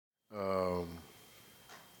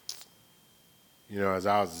as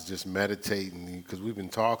I was just meditating, because we've been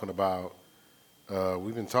talking about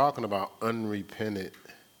unrepentant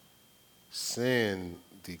sin,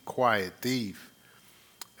 the quiet thief,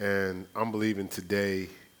 and I'm believing today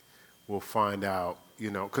we'll find out,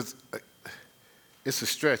 because it's a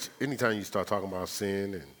stretch anytime you start talking about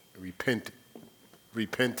sin and repentance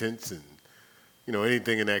and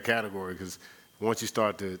anything in that category, because once you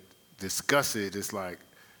start to discuss it, it's like,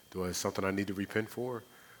 do I something I need to repent for?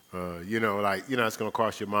 It's going to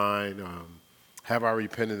cross your mind. Have I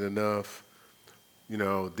repented enough?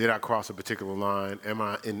 Did I cross a particular line? Am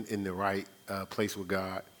I in the right place with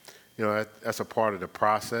God? That's a part of the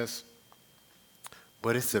process,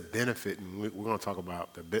 but it's a benefit, and we're going to talk about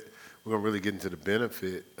we're going to really get into the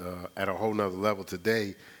benefit at a whole nother level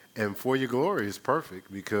today. And For Your Glory is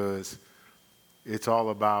perfect because it's all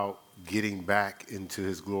about getting back into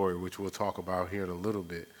His glory, which we'll talk about here in a little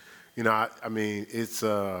bit. It's,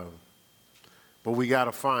 but we got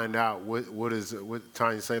to find out what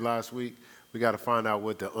Tanya say last week. We got to find out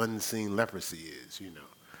what the unseen leprosy is,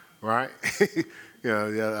 right?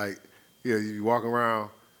 You walk around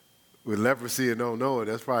with leprosy and don't know it.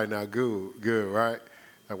 That's probably not good, right?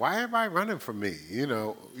 Like, why everybody running from me?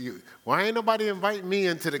 Why ain't nobody inviting me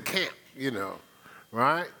into the camp?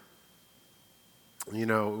 Right?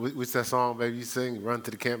 What's that song, baby, you sing? Run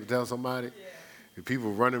to the camp and tell somebody? Yeah. If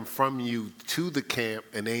people running from you to the camp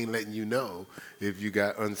and they ain't letting you know if you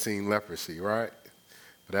got unseen leprosy, right?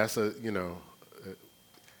 But that's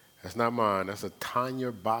that's not mine. That's a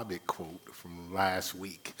Tanya Bobbitt quote from last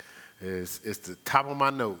week. It's the top of my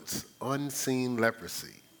notes, unseen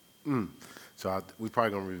leprosy. So we're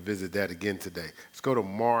probably going to revisit that again today. Let's go to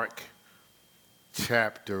Mark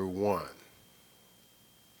chapter 1.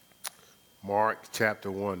 Mark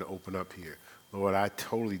chapter 1 to open up here. Lord, I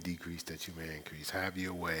totally decrease that you may increase. Have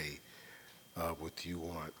your way what you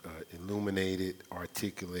want. Illuminated,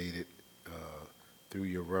 articulated through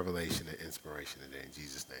your revelation and inspiration today. In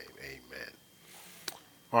Jesus' name, amen.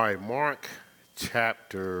 All right, Mark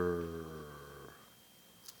chapter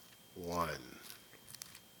 1.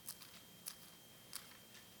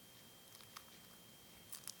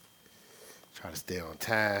 Try to stay on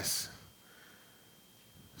task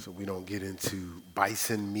so we don't get into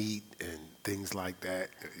bison meat and things like that.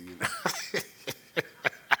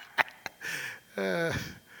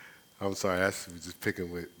 I'm sorry, that's just picking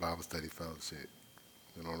with Bible Study Fellowship.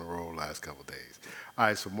 Been on the road last couple days. All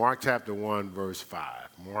right, so Mark chapter 1, verse 5.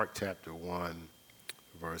 Mark chapter 1,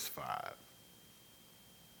 verse 5.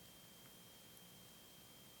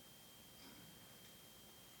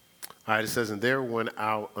 All right, it says, and there went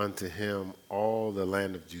out unto him all the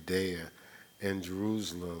land of Judea and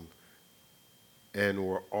Jerusalem, and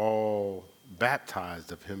were all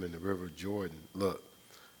baptized of him in the river Jordan. Look,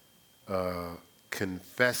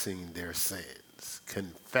 confessing their sins.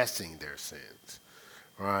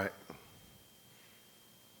 Right?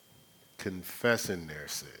 Confessing their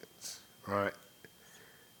sins. Right?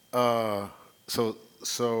 So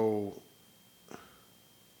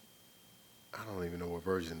I don't even know what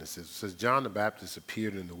version this is. It says John the Baptist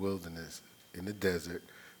appeared in the wilderness, in the desert,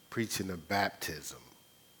 preaching a baptism,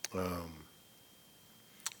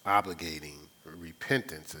 obligating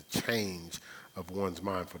repentance, a change of one's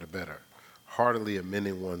mind for the better, heartily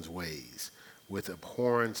amending one's ways, with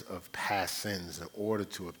abhorrence of past sins in order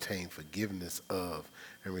to obtain forgiveness of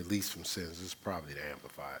and release from sins. This is probably the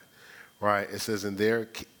Amplified. Right? It says, and there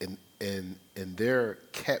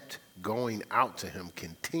kept going out to him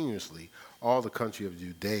continuously all the country of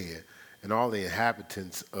Judea and all the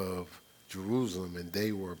inhabitants of Jerusalem, and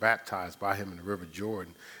they were baptized by him in the river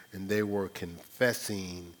Jordan, and they were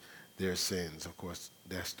confessing their sins. Of course,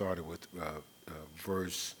 that started with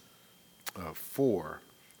verse 4.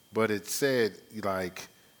 But it said,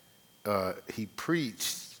 he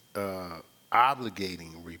preached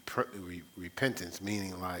obligating repentance,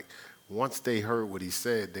 meaning like once they heard what he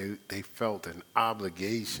said, they felt an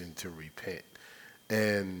obligation to repent.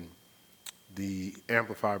 And the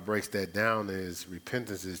Amplified breaks that down as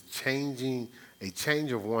repentance is a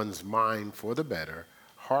change of one's mind for the better,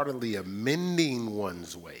 heartily amending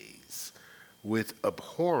one's ways with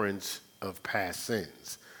abhorrence of past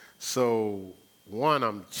sins. So, one,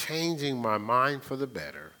 I'm changing my mind for the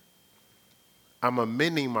better. I'm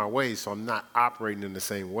amending my ways so I'm not operating in the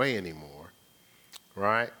same way anymore,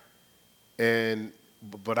 right?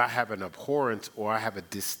 But I have an abhorrence or I have a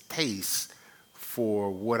distaste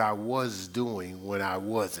for what I was doing when I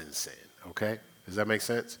was in sin, okay? Does that make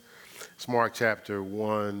sense? It's Mark chapter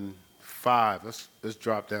 1, 5. Let's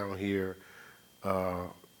drop down here. We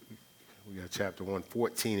got chapter 1,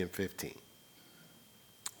 14 and 15.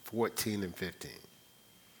 14 and 15.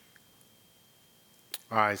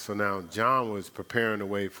 All right, so now John was preparing the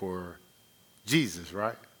way for Jesus,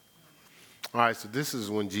 right? All right, so this is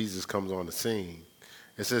when Jesus comes on the scene.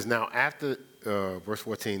 It says, now after, verse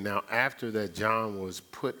 14, now after that John was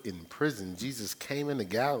put in prison, Jesus came into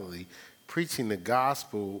Galilee preaching the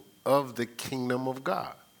gospel of the kingdom of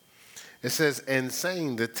God. It says, and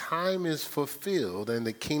saying, the time is fulfilled and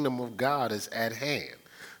the kingdom of God is at hand.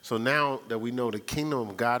 So now that we know the kingdom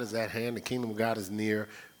of God is at hand, the kingdom of God is near,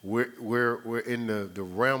 we're in the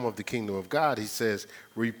realm of the kingdom of God. He says,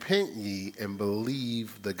 repent ye and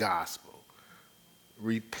believe the gospel.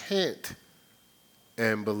 Repent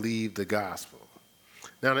and believe the gospel.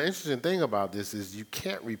 Now, the interesting thing about this is you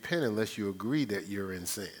can't repent unless you agree that you're in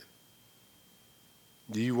sin.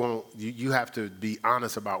 You have to be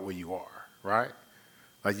honest about where you are, right?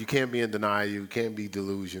 Like you can't be in denial, you can't be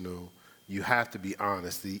delusional. You have to be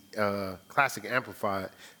honest. The Classic Amplified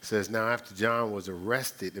says, now after John was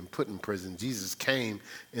arrested and put in prison, Jesus came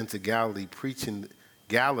into Galilee preaching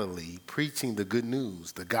the good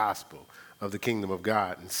news, the gospel of the kingdom of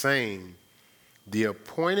God, and saying, the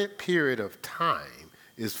appointed period of time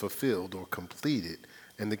is fulfilled or completed,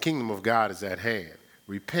 and the kingdom of God is at hand.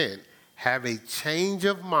 Repent, have a change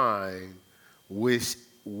of mind, which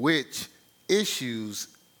issues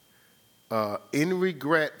in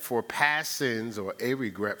regret for past sins, or a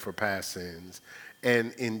regret for past sins,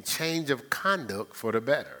 and in change of conduct for the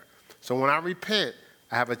better. So when I repent,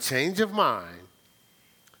 I have a change of mind.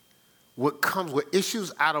 What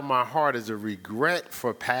issues out of my heart is a regret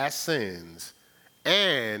for past sins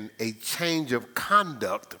and a change of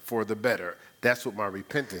conduct for the better. That's what my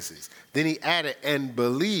repentance is. Then he added, and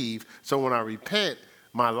believe. So when I repent,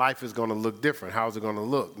 my life is going to look different. How's it going to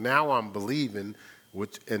look? Now I'm believing,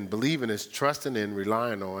 and believing is trusting in,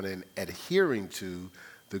 relying on, and adhering to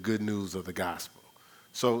the good news of the gospel.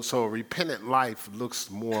 So a repentant life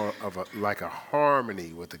looks more of like a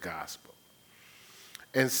harmony with the gospel.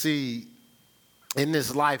 And see, in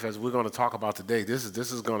this life, as we're going to talk about today, this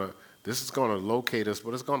is going to locate us,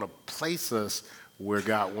 but it's going to place us where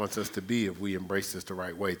God wants us to be if we embrace this the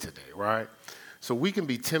right way today, right? So we can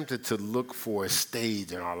be tempted to look for a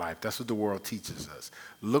stage in our life. That's what the world teaches us.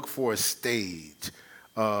 Look for a stage,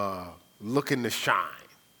 looking to shine,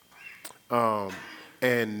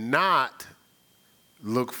 and not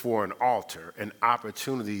look for an altar, an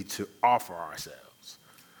opportunity to offer ourselves.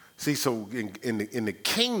 See, so in the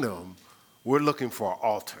kingdom, we're looking for an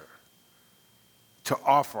altar to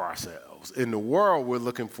offer ourselves. In the world, we're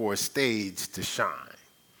looking for a stage to shine.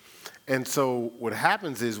 And so what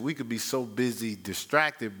happens is we could be so busy,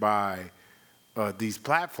 distracted by these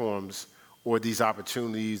platforms or these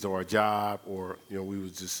opportunities or a job, or, we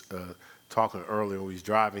was just talking earlier when we was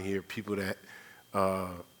driving here, people that,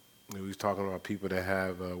 we was talking about people that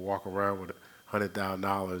have walk around with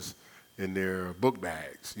 $100,000 in their book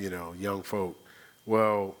bags, young folk.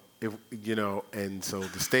 Well, and so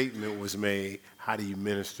the statement was made, how do you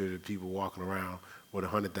minister to people walking around with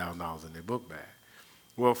 $100,000 in their book bag?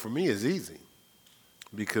 Well, for me, it's easy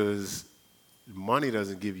because money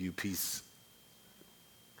doesn't give you peace.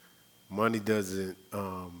 Money doesn't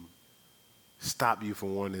stop you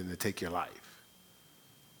from wanting to take your life.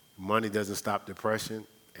 Money doesn't stop depression,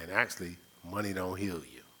 and actually, money don't heal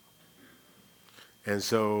you. And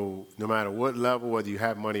so no matter what level, whether you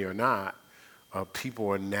have money or not, people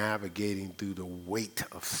are navigating through the weight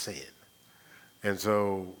of sin. And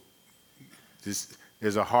so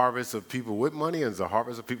there's a harvest of people with money and there's a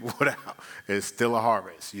harvest of people without. It's still a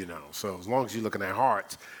harvest, So as long as you're looking at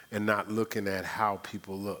hearts and not looking at how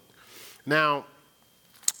people look. Now,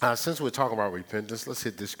 since we're talking about repentance, let's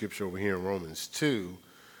hit this scripture over here in Romans 2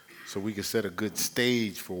 so we can set a good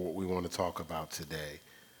stage for what we want to talk about today.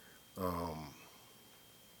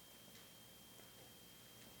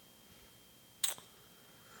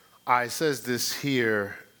 It says this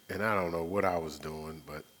here, and I don't know what I was doing,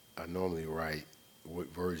 but I normally write what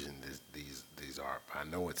version these are. I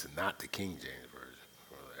know it's not the King James version,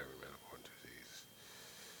 for every man according to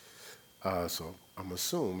Jesus. So I'm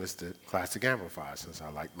assuming it's the Classic Amplified, since I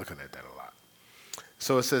like looking at that a lot.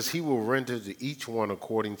 So it says, he will render to each one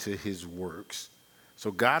according to his works.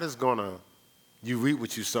 So God is going to, you reap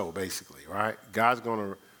what you sow, basically, right? God's going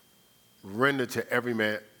to render to every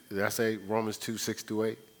man. Did I say Romans 2,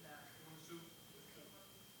 6-8?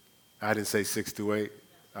 I didn't say 6-8.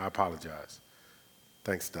 I apologize.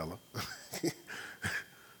 Thanks, Stella. It's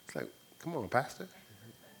like, come on, Pastor.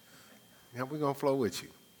 Yeah, we're going to flow with you.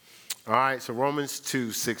 All right, so Romans 2,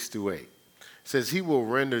 6-8 says, he will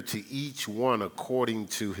render to each one according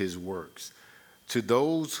to his works. To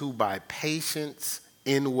those who by patience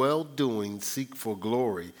in well-doing seek for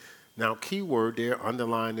glory. Now, keyword there,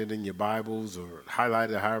 underline it in your Bibles or highlight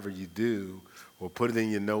it however you do, or put it in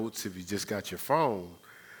your notes if you just got your phone.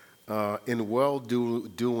 In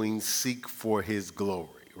well-doing, seek for his glory,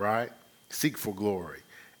 right? Seek for glory.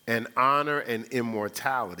 And honor and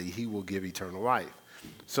immortality, he will give eternal life.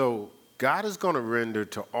 So God is going to render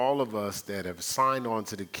to all of us that have signed on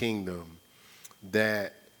to the kingdom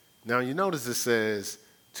that, now you notice it says,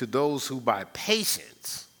 to those who by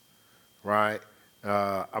patience, right?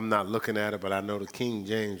 I'm not looking at it, but I know the King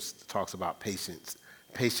James talks about patience,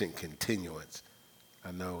 patient continuance.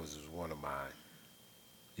 I know this is one of mine.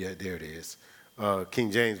 Yeah, there it is.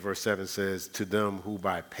 King James verse 7 says, to them who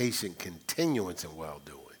by patient continuance in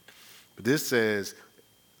well-doing. But this says,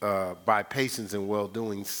 by patience and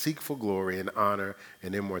well-doing, seek for glory and honor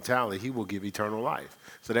and immortality. He will give eternal life.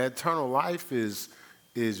 So that eternal life is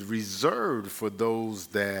reserved for those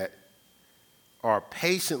that are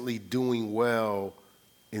patiently doing well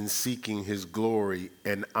in seeking his glory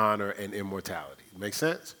and honor and immortality. Make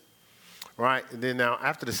sense? Right? And then now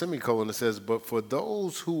after the semicolon it says, but for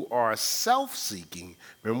those who are self-seeking,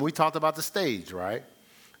 remember we talked about the stage, right?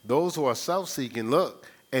 Those who are self-seeking, look,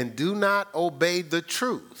 and do not obey the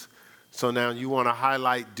truth. So now you want to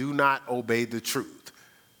highlight, do not obey the truth.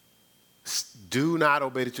 Do not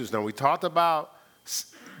obey the truth. Now we talked about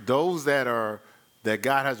those that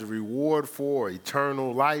God has a reward for,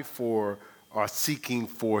 eternal life for, are seeking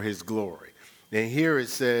for his glory. And here it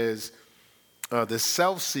says, the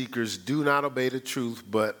self-seekers do not obey the truth,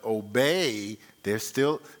 but obey. If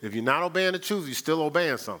you're not obeying the truth, you're still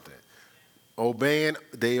obeying something.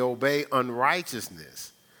 They obey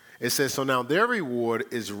unrighteousness. It says, so now their reward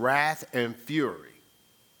is wrath and fury,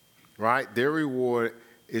 right? Their reward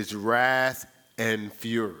is wrath and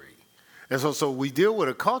fury. And so we deal with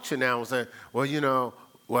a culture now and say,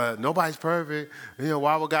 well, nobody's perfect.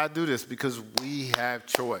 Why would God do this? Because we have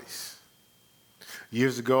choice.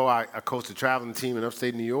 Years ago, I coached a traveling team in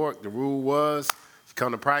upstate New York. The rule was, you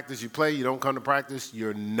come to practice, you play. You don't come to practice,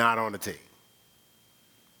 you're not on the team.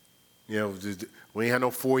 We ain't had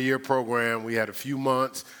no 4-year program. We had a few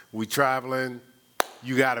months. We traveling.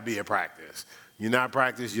 You got to be at practice. You're not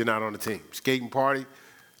practice, you're not on the team. Skating party,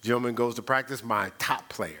 gentleman goes to practice. My top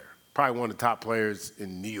player, probably one of the top players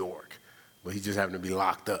in New York, but he just happened to be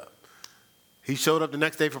locked up. He showed up the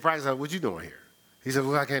next day for practice. I said, what you doing here? He said,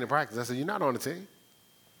 well, I came to practice. I said, you're not on the team.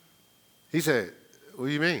 He said, what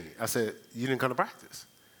do you mean? I said, you didn't come to practice.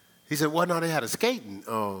 He said, well, no, they had a skating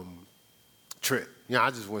trip. I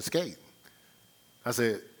just went skating. I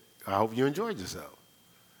said, I hope you enjoyed yourself.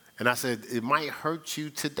 And I said, it might hurt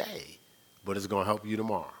you today, but it's going to help you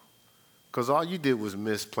tomorrow. Because all you did was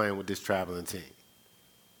miss playing with this traveling team.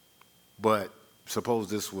 But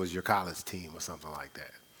suppose this was your college team or something like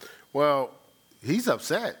that. Well, he's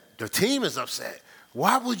upset. The team is upset.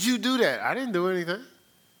 Why would you do that? I didn't do anything.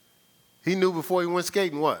 He knew before he went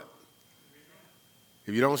skating what?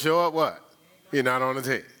 If you don't show up, what? You're not on the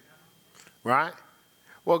team. Right?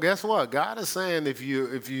 Well, guess what? God is saying if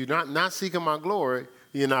you're not seeking my glory,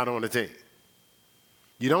 you're not on the team.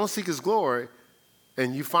 You don't seek his glory,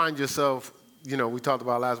 and you find yourself, we talked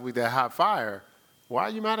about last week, that hot fire. Why are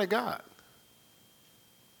you mad at God?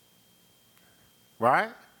 Right?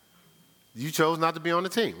 You chose not to be on the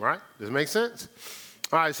team, right? Does it make sense?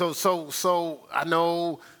 All right, so I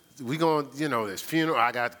know we're going, there's funeral.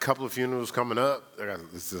 I got a couple of funerals coming up.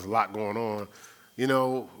 There's a lot going on.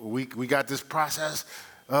 We got this process.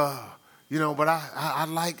 But I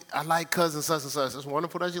like cousin such and such. It's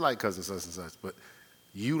wonderful that you like cousin such and such, but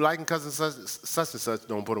you liking cousin such and such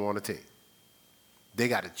don't put them on the team. They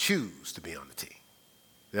got to choose to be on the team.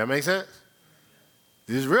 Does that make sense?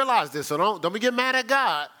 Just realize this, so don't be getting mad at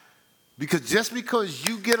God, because just because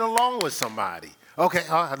you get along with somebody, okay,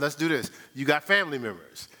 all right, let's do this. You got family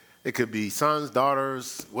members. It could be sons,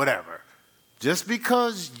 daughters, whatever. Just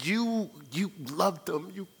because you love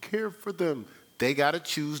them, you care for them, they got to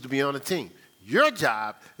choose to be on the team. Your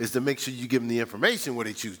job is to make sure you give them the information where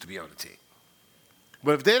they choose to be on the team.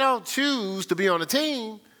 But if they don't choose to be on the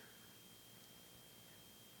team,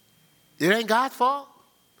 it ain't God's fault.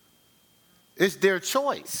 It's their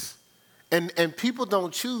choice. And people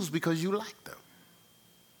don't choose because you like them.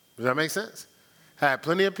 Does that make sense? I had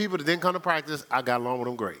plenty of people that didn't come to practice. I got along with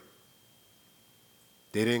them great.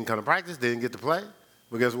 They didn't come to practice. They didn't get to play.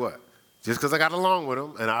 But guess what? Just because I got along with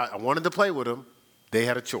them and I wanted to play with them, they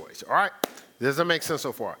had a choice. All right? Does that make sense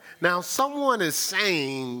so far? Now, someone is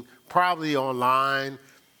saying, probably online,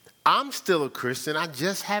 I'm still a Christian. I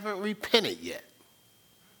just haven't repented yet.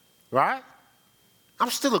 Right?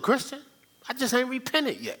 I'm still a Christian. I just ain't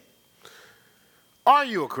repented yet. Are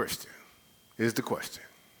you a Christian? Is the question.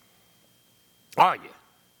 Are you?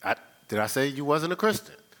 Did I say you wasn't a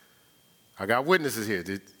Christian? I got witnesses here.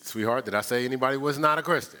 Sweetheart, did I say anybody was not a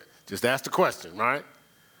Christian? Just ask the question, right?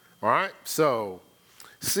 All right? So,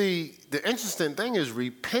 see, the interesting thing is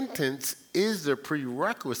repentance is the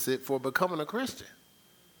prerequisite for becoming a Christian.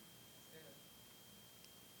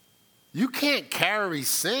 You can't carry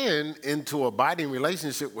sin into abiding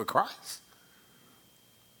relationship with Christ.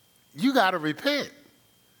 You got to repent.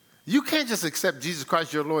 You can't just accept Jesus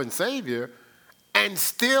Christ, your Lord and Savior, and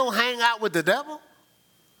still hang out with the devil.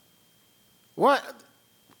 What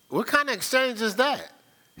kind of exchange is that?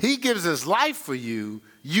 He gives his life for you.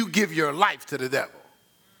 You give your life to the devil.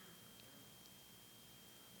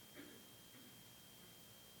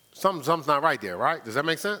 Something's not right there, right? Does that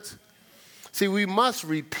make sense? See, we must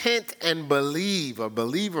repent and believe. A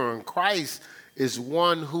believer in Christ is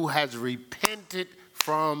one who has repented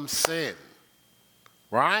from sin,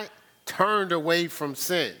 right? Turned away from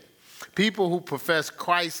sin. People who profess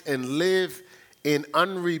Christ and live in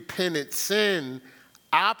unrepentant sin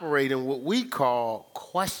operate in what we call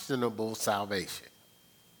questionable salvation.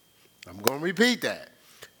 I'm going to repeat that.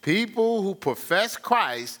 People who profess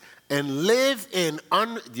Christ and live in,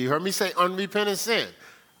 you heard me say unrepentant sin.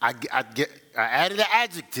 I added an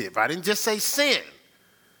adjective. I didn't just say sin.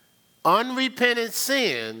 Unrepentant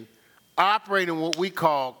sin operate in what we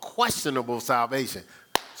call questionable salvation.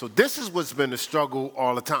 So this is what's been the struggle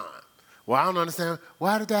all the time. Well, I don't understand.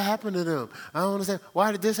 Why did that happen to them? I don't understand.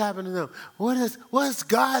 Why did this happen to them? What's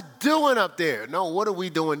God doing up there? No, what are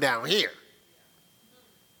we doing down here?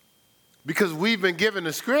 Because we've been given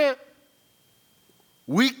the script.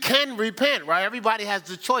 We can repent, right? Everybody has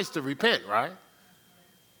the choice to repent, right?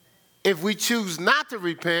 If we choose not to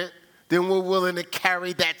repent, then we're willing to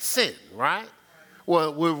carry that sin, right?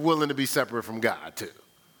 Well, we're willing to be separate from God too.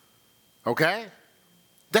 Okay?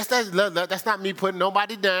 That's not me putting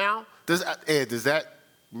nobody down. Does that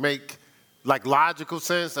make like logical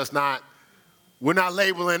sense? We're not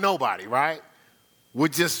labeling nobody, right? We're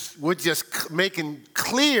just making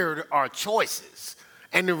clear our choices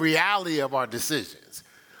and the reality of our decisions.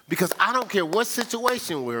 Because I don't care what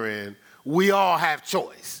situation we're in, we all have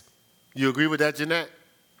choice. You agree with that, Jeanette?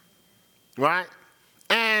 Right?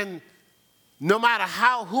 And no matter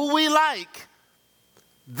who we like,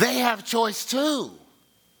 they have choice too.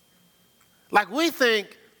 Like we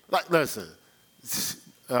think, listen,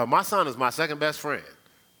 my son is my second best friend,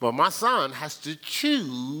 but my son has to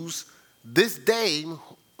choose this day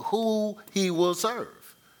who he will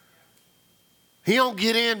serve. He don't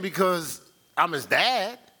get in because I'm his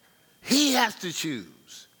dad. He has to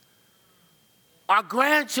choose. Our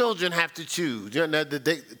grandchildren have to choose. You know,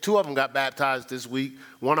 two of them got baptized this week.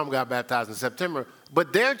 One of them got baptized in September.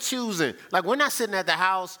 But they're choosing. Like, we're not sitting at the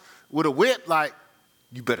house with a whip like,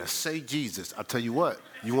 you better say Jesus. I'll tell you what,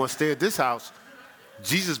 you want to stay at this house,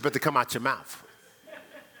 Jesus better come out your mouth.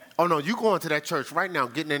 Oh, no, you going to that church right now,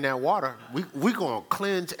 getting in that water. We going to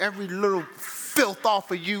cleanse every little filth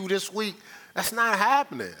off of you this week. That's not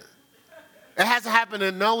happening. It hasn't happened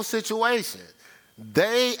in no situation.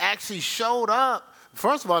 They actually showed up.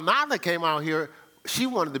 First of all, Nala came out here. She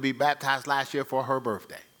wanted to be baptized last year for her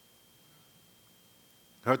birthday.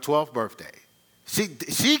 Her 12th birthday.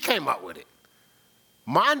 She came up with it.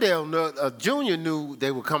 Mondale Jr. knew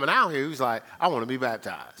they were coming out here. He was like, I want to be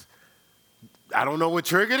baptized. I don't know what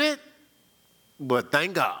triggered it, but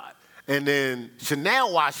thank God. And then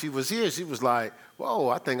Chanel, while she was here, she was like, whoa,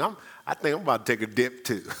 I think I'm about to take a dip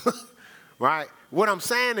too. Right? What I'm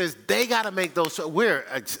saying is they got to make those.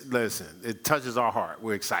 Listen, it touches our heart.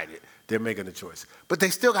 We're excited. They're making a choice. But they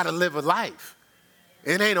still got to live a life.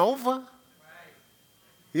 It ain't over.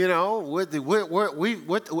 You know, we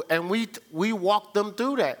walk them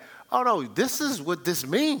through that. Oh, no, this is what this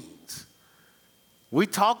means. We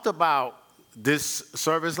talked about this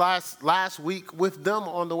service last week with them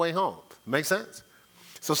on the way home. Make sense?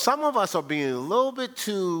 So some of us are being a little bit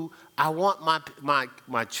too, I want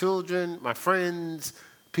my children, my friends,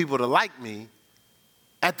 people to like me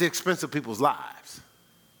at the expense of people's lives.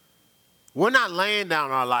 We're not laying down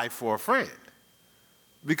our life for a friend.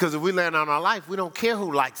 Because if we lay down our life, we don't care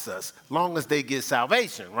who likes us, as long as they get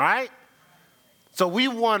salvation, right? So we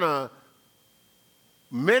want to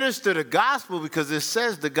minister the gospel because it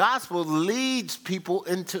says the gospel leads people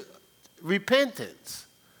into repentance.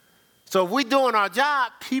 So if we're doing our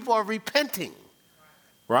job, people are repenting,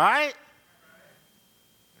 right?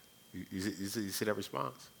 You see that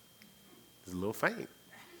response? It's a little faint.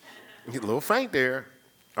 A little faint there.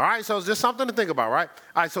 All right, so it's just something to think about, right?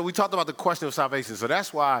 All right, so we talked about the question of salvation. So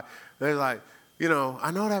that's why they're like, you know,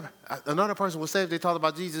 I know that another person was saved. They talked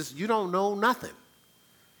about Jesus. You don't know nothing.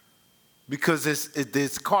 Because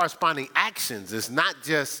it's corresponding actions. It's not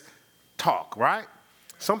just talk, right?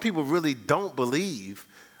 Some people really don't believe.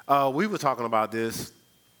 We were talking about this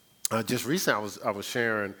just recently. I was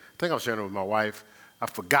sharing it with my wife. I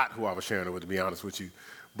forgot who I was sharing it with, to be honest with you.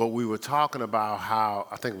 But we were talking about how,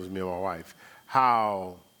 I think it was me and my wife,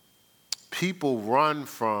 how people run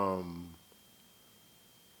from,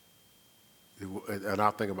 and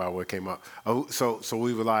I'll think about what came up. So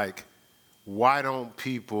we were like, why don't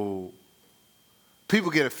people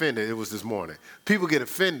get offended? It was this morning. People get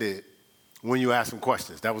offended when you ask them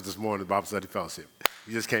questions. That was this morning, Bible study fellowship.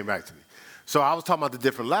 You just came back to me. So I was talking about the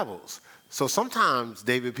different levels. So sometimes,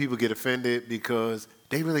 David, people get offended because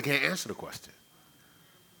they really can't answer the question.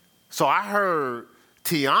 So I heard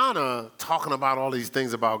Tiana talking about all these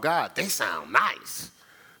things about God. They sound nice.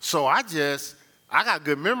 So I got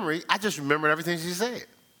good memory. I just remembered everything she said.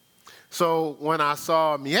 So when I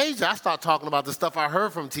saw Mieja, I started talking about the stuff I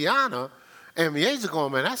heard from Tiana, and Mieja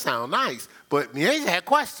going, man, that sounds nice. But Mieja had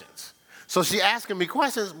questions. So she asking me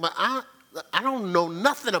questions, but I don't know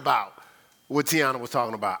nothing about what Tiana was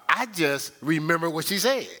talking about. I just remember what she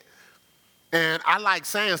said. And I like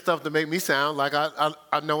saying stuff to make me sound like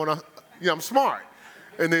I know when I'm smart.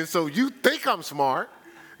 And then so you think I'm smart.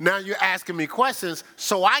 Now you're asking me questions.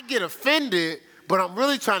 So I get offended, but I'm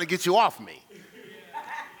really trying to get you off me.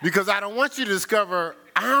 Because I don't want you to discover,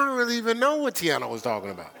 I don't really even know what Tiana was talking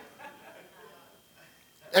about.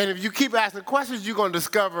 And if you keep asking questions, you're going to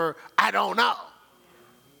discover, I don't know.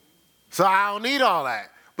 So I don't need all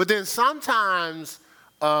that. But then sometimes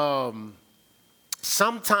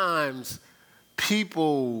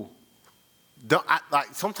people don't,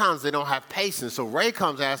 sometimes they don't have patience. So Ray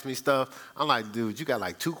comes to ask me stuff. I'm like, dude, you got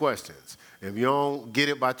like 2 questions. If you don't get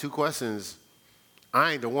it by 2 questions,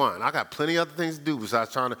 I ain't the one. I got plenty of other things to do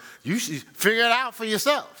besides trying to, you should figure it out for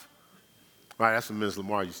yourself. Right, that's what Ms.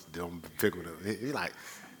 Lamar used to do. Pick with him. He's like,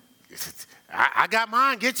 I got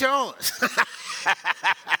mine, get yours.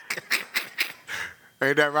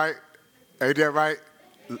 Ain't that right? Ain't that right?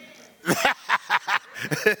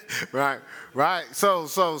 Right.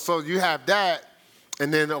 So you have that,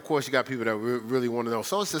 and then of course you got people that really want to know.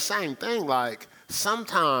 So it's the same thing. Like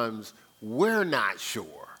sometimes we're not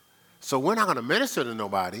sure, so we're not going to minister to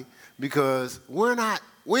nobody because we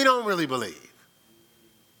don't really believe.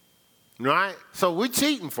 Right? So we're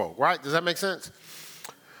cheating folk. Right? Does that make sense?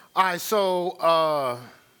 All right. So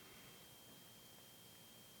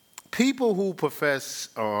people who profess,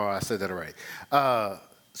 I said that already.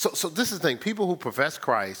 So this is the thing. People who profess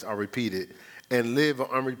Christ are repeated and live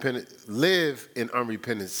in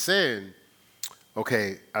unrepentant sin.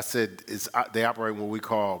 Okay, I said they operate in what we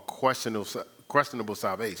call questionable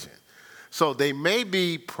salvation. So they may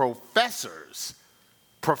be professors,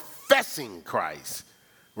 professing Christ,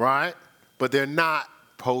 right? But they're not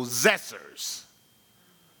possessors,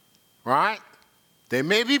 right? They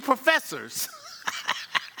may be professors,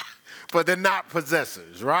 but they're not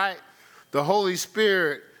possessors, right? The Holy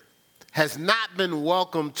Spirit has not been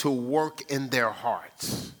welcomed to work in their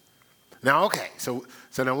hearts. Now, okay, so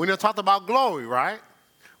now we done talked about glory, right?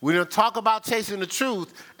 We done talk about chasing the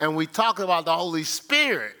truth, and we talk about the Holy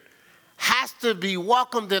Spirit has to be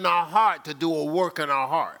welcomed in our heart to do a work in our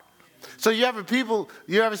heart. So you ever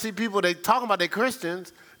see people, they talking about they're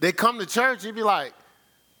Christians, they come to church, you be like,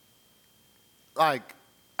 I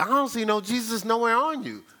don't see no Jesus nowhere on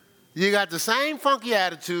you. You got the same funky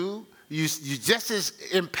attitude. You just as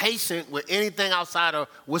impatient with anything outside of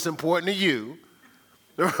what's important to you,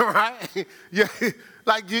 right?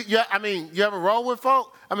 You ever roll with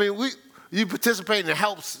folk? I mean, you participate in the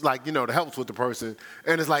helps, the helps with the person,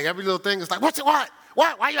 and it's like every little thing is like, what?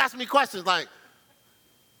 Why are you asking me questions? Like,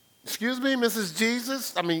 excuse me, Mrs.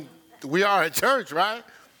 Jesus? I mean, we are at church, right?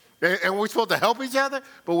 And we're supposed to help each other.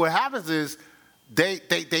 But what happens is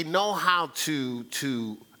they know how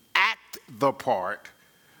to act the part.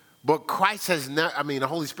 But Christ the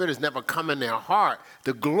Holy Spirit has never come in their heart.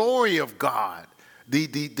 The glory of God,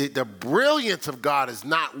 the brilliance of God is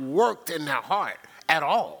not worked in their heart at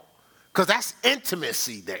all. Because that's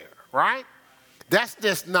intimacy there, right? That's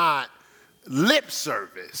just not lip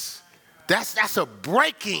service. That's a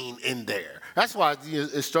breaking in there. That's why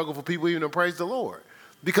it's a struggle for people even to praise the Lord.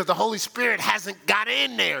 Because the Holy Spirit hasn't got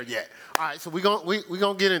in there yet. All right, so we're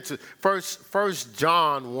gonna get into First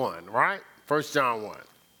John 1, right? 1 John 1.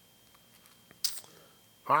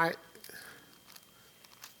 All right?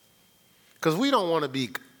 Because we don't want to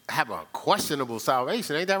have a questionable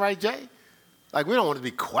salvation. Ain't that right, Jay? Like, we don't want to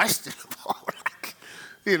be questionable.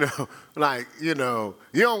 You don't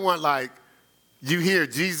want, you hear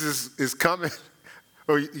Jesus is coming,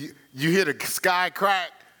 or you hear the sky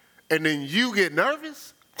crack, and then you get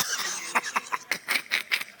nervous.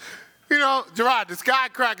 You know, Gerard, the sky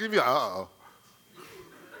cracked. You'd be like, uh-oh.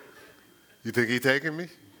 You think he taking me?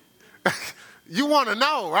 You want to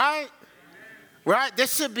know, right? Right? There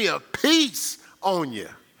should be a peace on you.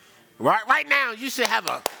 Right now, you should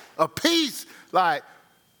have a peace like,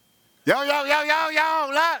 yo, look,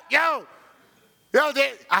 yo,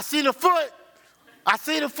 I see the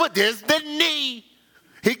foot. There's the knee.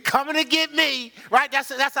 He coming to get me, right?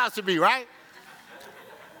 That's how it should be, right?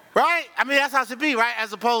 Right? I mean, that's how it should be, right?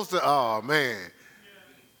 As opposed to, oh, man,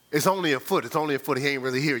 it's only a foot. He ain't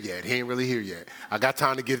really here yet. I got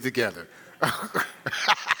time to get it together.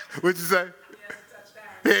 What'd you say?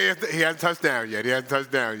 He hasn't touched down yet.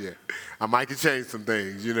 I might can change some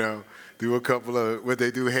things, you know. Do a couple of, what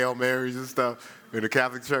they do, Hail Marys and stuff in the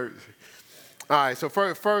Catholic Church. All right, so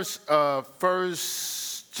First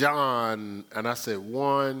John, and I said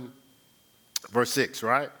 1, verse 6,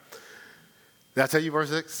 right? Did I tell you verse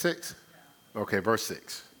 6? Okay, verse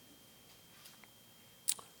 6.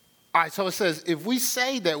 All right, so it says, if we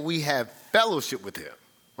say that we have fellowship with him,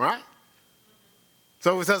 right?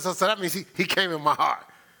 So that means he came in my heart.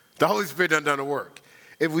 The Holy Spirit done the work.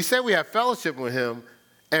 If we say we have fellowship with him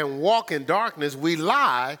and walk in darkness, we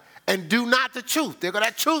lie and do not the truth. There go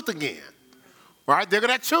that truth again. Right? There go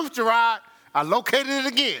that truth, Gerard. I located it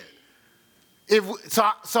again.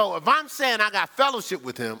 So if I'm saying I got fellowship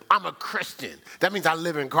with him, I'm a Christian. That means I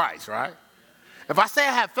live in Christ, right? If I say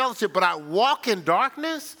I have fellowship but I walk in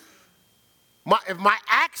darkness, if my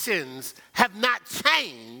actions have not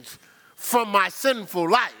changed from my sinful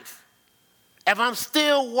life, if I'm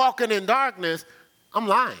still walking in darkness, I'm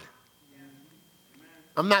lying.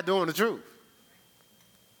 I'm not doing the truth.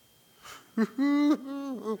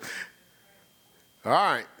 All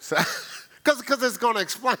right. So, because it's going to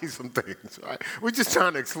explain some things, right? We're just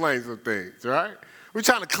trying to explain some things, right? We're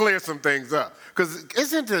trying to clear some things up. Because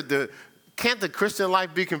can't the Christian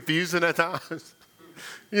life be confusing at times?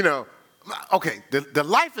 You know, okay, the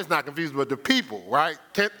life is not confusing, but the people, right?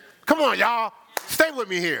 Come on, y'all. Stay with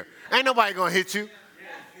me here. Ain't nobody going to hit you.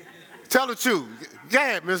 Tell the truth.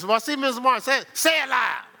 Yeah, Mr. Mark. See Mr. Mark. Say it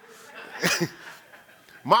loud.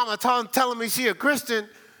 Mama telling me she a Christian.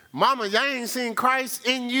 Mama, y'all ain't seen Christ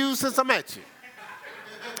in you since I met you.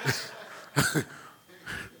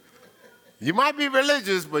 You might be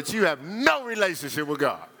religious, but you have no relationship with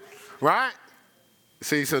God. Right?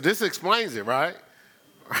 See, so this explains it, right?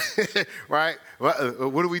 Right?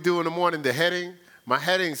 What do we do in the morning? The heading? My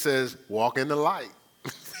heading says, walk in the light.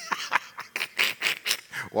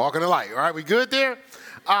 Walk in the light. All right, we good there?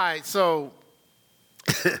 All right, so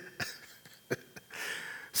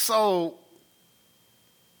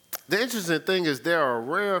the interesting thing is there are a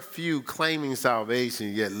rare few claiming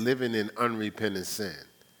salvation yet living in unrepentant sin,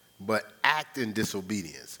 but act in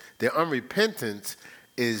disobedience. Their unrepentance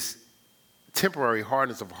is temporary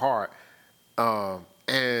hardness of heart,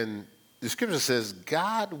 and the scripture says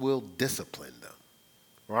God will discipline them,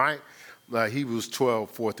 right? Hebrews 12,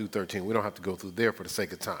 4 through 13. We don't have to go through there for the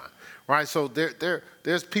sake of time, right? So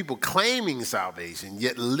there's people claiming salvation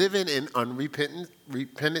yet living in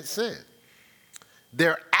unrepentant sin.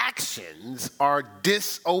 Their actions are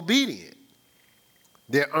disobedient.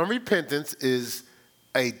 Their unrepentance is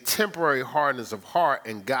a temporary hardness of heart,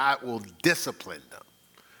 and God will discipline them,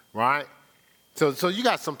 right? So you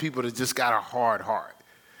got some people that just got a hard heart.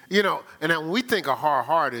 You know, and then when we think a hard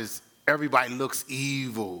heart is everybody looks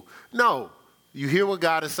evil. No, you hear what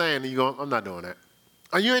God is saying, and you go, I'm not doing that.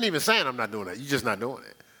 Or you ain't even saying I'm not doing that. You're just not doing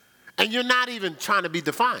it. And you're not even trying to be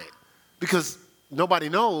defiant because nobody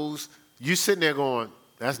knows. You sitting there going,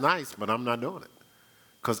 that's nice, but I'm not doing it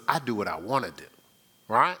because I do what I want to do,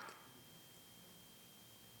 right?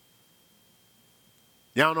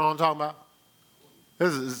 Y'all know what I'm talking about?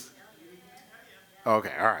 This is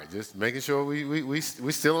okay. All right, just making sure we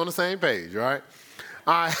still on the same page, right?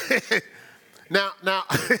 All right. Now,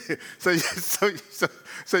 so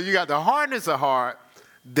you got the hardness of heart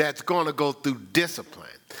that's going to go through discipline.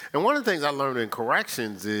 And one of the things I learned in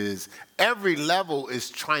corrections is every level is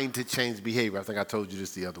trying to change behavior. I think I told you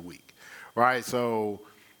this the other week, right? So,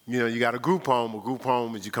 you know, you got a group home. A group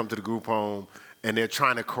home is you come to the group home, and they're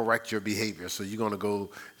trying to correct your behavior. So you're going to go,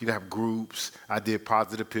 you have groups. I did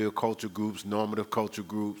positive peer culture groups, normative culture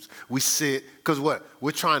groups. We sit, because what?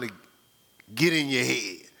 We're trying to get in your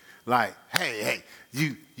head. Like, hey,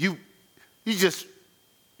 you just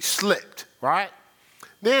slipped, right?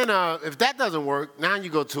 Then if that doesn't work, now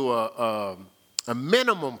you go to a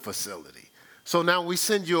minimum facility. So now we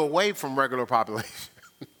send you away from regular population.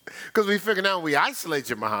 Because we figure now we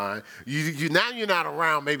isolate you behind, now you're not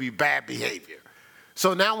around maybe bad behavior.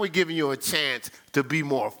 So now we're giving you a chance to be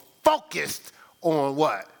more focused on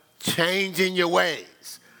what? Changing your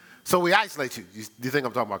ways. So we isolate you. You think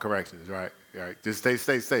I'm talking about corrections, right? Right. Just stay,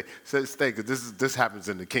 because this happens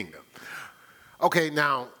in the kingdom. Okay,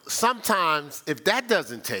 now, sometimes if that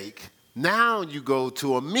doesn't take, now you go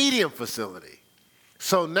to a medium facility.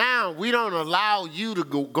 So now we don't allow you to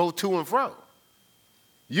go to and fro.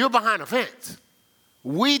 You're behind a fence.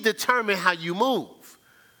 We determine how you move.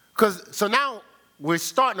 So now we're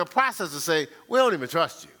starting a process to say, we don't even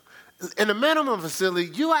trust you. In a minimum facility,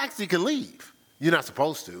 you actually can leave. You're not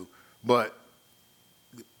supposed to, but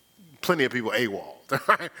plenty of people AWOL,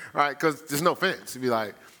 right? Because there's no fence. You'd be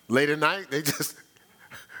like, late at night, they just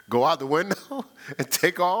go out the window and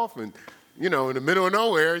take off and, in the middle of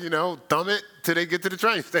nowhere, thumb it till they get to the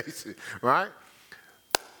train station, right?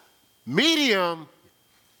 Medium,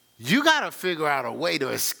 you got to figure out a way to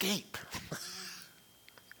escape.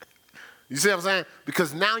 You see what I'm saying?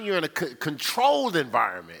 Because now you're in a controlled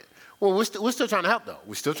environment. Well, we're still trying to help, though.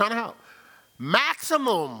 We're still trying to help.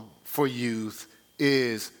 Maximum for youth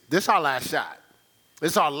is this our last shot.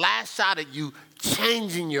 It's our last shot at you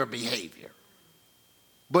changing your behavior.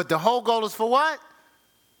 But the whole goal is for what?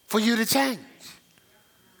 For you to change.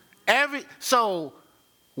 So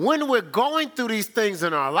when we're going through these things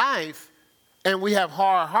in our life and we have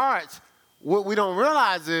hard hearts, what we don't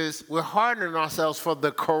realize is we're hardening ourselves for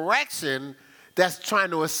the correction that's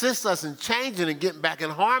trying to assist us in changing and getting back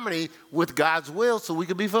in harmony with God's will so we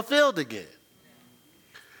can be fulfilled again.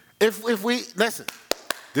 If we, listen,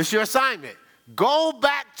 this is your assignment. Go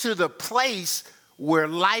back to the place where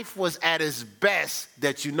life was at its best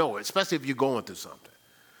that you know it, especially if you're going through something.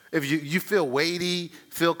 If you feel weighty,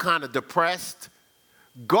 feel kind of depressed,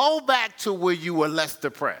 go back to where you were less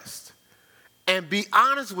depressed and be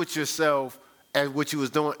honest with yourself at what you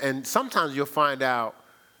was doing. And sometimes you'll find out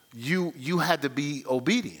you had to be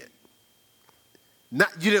obedient. You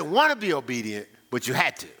didn't want to be obedient, but you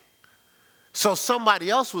had to. So somebody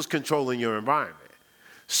else was controlling your environment.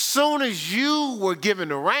 Soon as you were given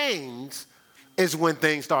the reins is when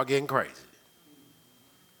things start getting crazy.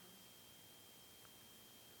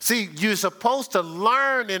 See, you're supposed to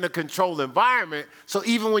learn in a controlled environment, so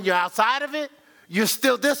even when you're outside of it, you're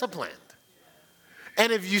still disciplined.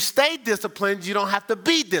 And if you stay disciplined, you don't have to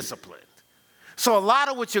be disciplined. So a lot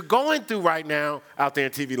of what you're going through right now out there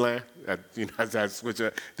in TV land, as I switch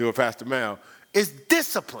to a Pastor Mel, is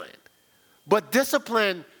discipline. But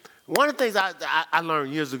discipline, one of the things I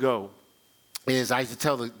learned years ago is I used to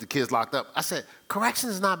tell the kids locked up, I said, correction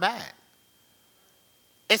is not bad.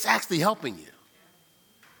 It's actually helping you.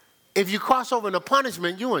 If you cross over into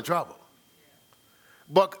punishment, you're in trouble.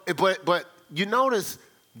 But you notice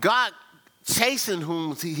God chasing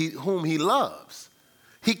whom he loves.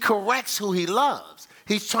 He corrects who he loves.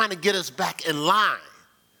 He's trying to get us back in line.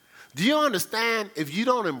 Do you understand if you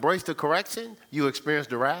don't embrace the correction, you experience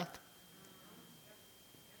the wrath?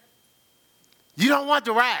 You don't want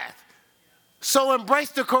the wrath. So embrace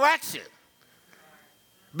the correction.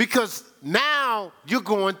 Because now you're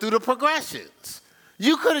going through the progressions.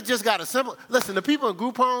 You could have just got a simple, listen, the people in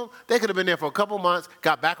group home, they could have been there for a couple months,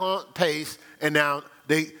 got back on pace, and now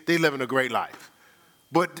they living a great life.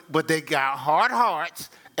 But they got hard hearts,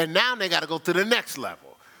 and now they got to go to the next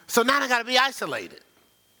level. So now they got to be isolated.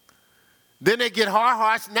 Then they get hard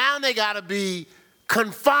hearts, now they got to be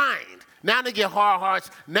confined. Now they get hard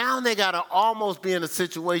hearts. Now they got to almost be in a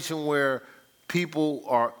situation where people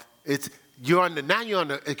are, you're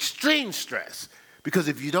under extreme stress. Because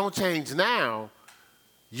if you don't change now,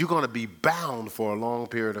 you're going to be bound for a long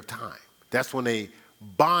period of time. That's when they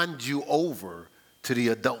bond you over to the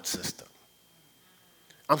adult system.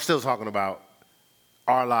 I'm still talking about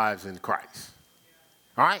our lives in Christ.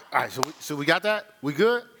 All right? All right, so we got that? We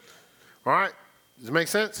good? All right? Does it make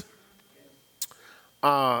sense?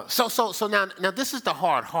 So now this is the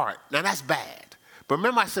hard heart. Now that's bad. But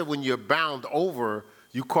remember I said when you're bound over,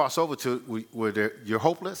 you cross over to where you're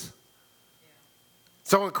hopeless? Yeah.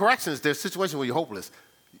 So in corrections, there's situations where you're hopeless.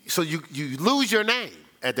 So you lose your name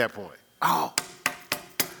at that point. Oh,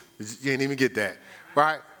 you didn't even get that,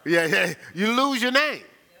 right? Yeah. You lose your name,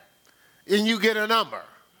 and you get a number.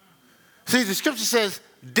 See, the scripture says,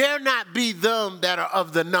 dare not be them that are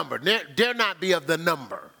of the number. Dare not be of the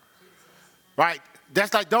number, right?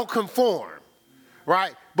 That's like don't conform,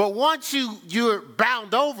 right? But once you're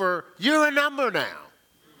bound over, you're a number now.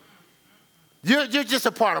 You're just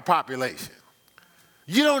a part of population.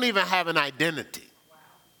 You don't even have an identity.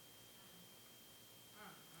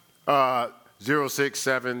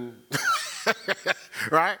 067,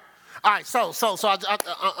 right? All right, so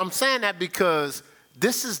I'm saying that because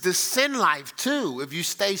this is the sin life too. If you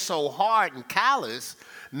stay so hard and callous,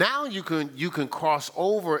 now you can cross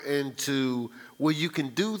over into where you can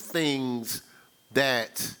do things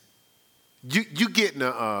that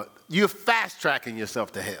you're fast tracking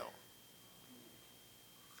yourself to hell.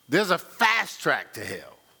 There's a fast track to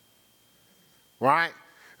hell, right?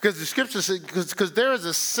 Because the scripture says, because there is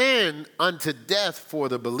a sin unto death for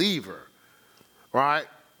the believer, right?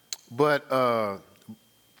 But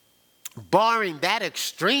barring that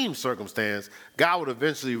extreme circumstance, God would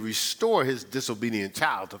eventually restore his disobedient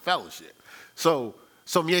child to fellowship. So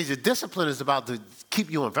major discipline is about to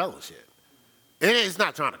keep you in fellowship. It's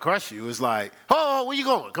not trying to crush you. It's like, oh, where you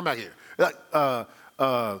going? Come back here. Like,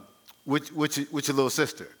 with your little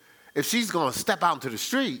sister. If she's going to step out into the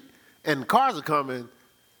street and cars are coming,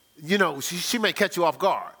 you know, she may catch you off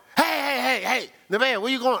guard. Hey, the man,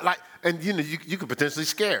 where you going? Like, and you know, you could potentially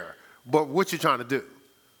scare her. But what you trying to do?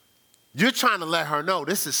 You're trying to let her know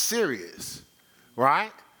this is serious,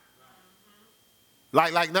 right?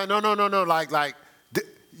 Like, no.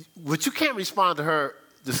 But you can't respond to her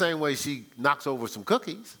the same way she knocks over some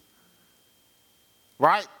cookies,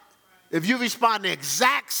 right? If you respond the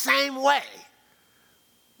exact same way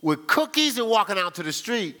with cookies and walking out to the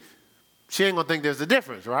street, she ain't gonna think there's a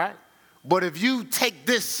difference, right? But if you take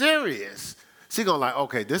this serious, she gonna like,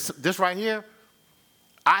 okay, this right here,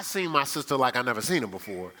 I seen my sister like I never seen her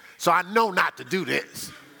before, so I know not to do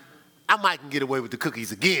this. I might can get away with the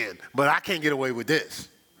cookies again, but I can't get away with this.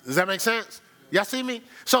 Does that make sense? Y'all see me?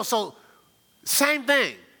 So same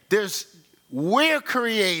thing. We're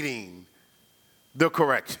creating the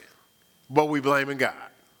correction, but we blaming God.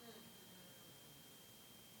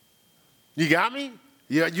 You got me?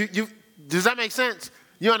 Yeah. Does that make sense?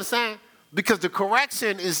 You understand? Because the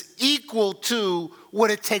correction is equal to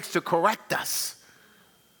what it takes to correct us.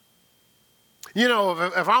 You know,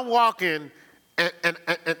 if I'm walking and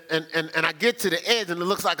I get to the edge and it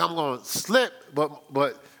looks like I'm going to slip,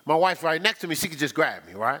 but my wife right next to me, she could just grab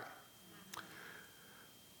me, right?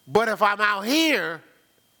 But if I'm out here,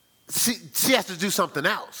 she has to do something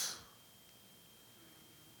else.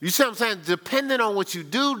 You see what I'm saying? Depending on what you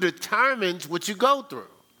do determines what you go through.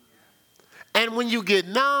 And when you get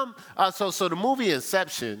numb, so the movie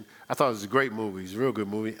Inception, I thought it was a great movie. It's a real good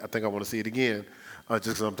movie. I think I want to see it again, just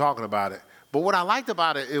because I'm talking about it. But what I liked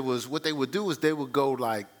about it, it was what they would do is they would go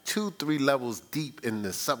like 2-3 levels deep in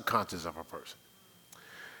the subconscious of a person.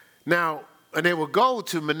 Now, and they would go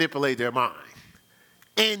to manipulate their mind.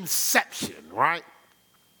 Inception, right?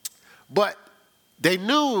 But they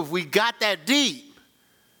knew if we got that deep,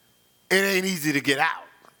 it ain't easy to get out.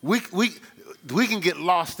 We can get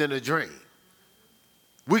lost in a dream.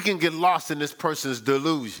 We can get lost in this person's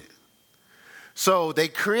delusion. So they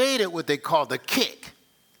created what they call the kick.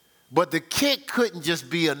 But the kick couldn't just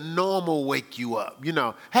be a normal wake you up. You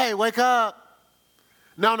know, hey, wake up.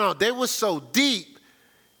 No, they were so deep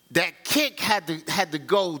that kick had to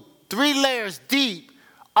go 3 layers deep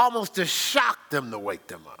almost to shock them to wake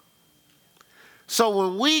them up. So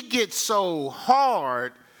when we get so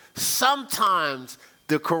hard, sometimes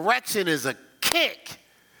the correction is a kick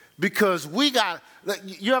because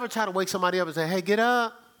you ever try to wake somebody up and say, hey, get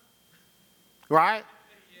up, right?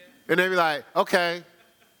 And they be like, okay.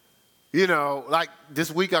 You know, like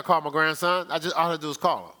this week I called my grandson. All I had to do was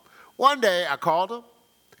call him. One day I called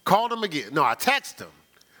him again. No, I texted him.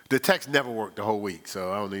 The text never worked the whole week,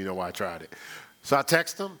 so I don't even know why I tried it. So I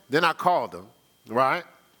texted him, then I called him, right?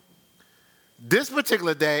 This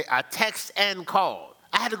particular day, I texted and called.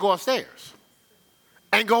 I had to go upstairs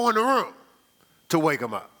and go in the room to wake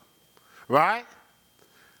him up, right?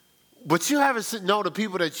 But you haven't know the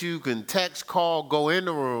people that you can text, call, go in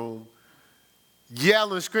the room,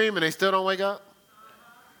 yell and scream, and they still don't wake up?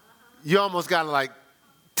 You almost got to like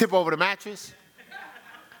tip over the mattress,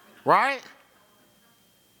 right?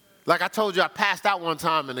 Like I told you, I passed out one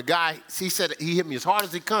time, and the guy, he said he hit me as hard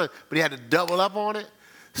as he could, but he had to double up on it.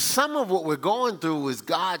 Some of what we're going through is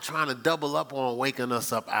God trying to double up on waking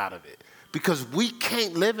us up out of it. Because we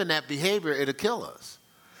can't live in that behavior, it'll kill us.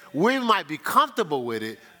 We might be comfortable with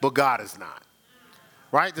it, but God is not.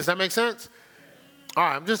 Right? Does that make sense? All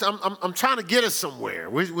right, I'm trying to get us somewhere.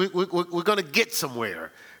 We're going to get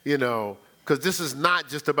somewhere, you know, because this is not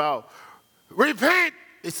just about repent.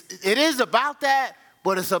 It is about that,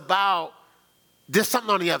 but it's about there's something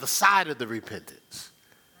on the other side of the repentance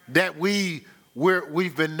that we've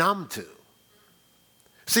been numb to.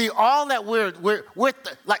 See, all that we're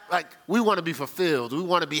like we want to be fulfilled. We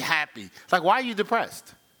want to be happy. Like, why are you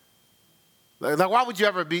depressed? Like why would you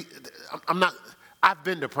ever be? I've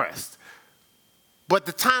been depressed. But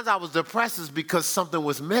the times I was depressed is because something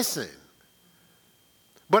was missing.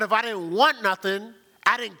 But if I didn't want nothing,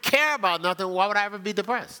 I didn't care about nothing, why would I ever be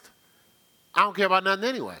depressed? I don't care about nothing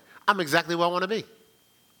anyway. I'm exactly where I want to be.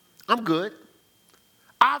 I'm good.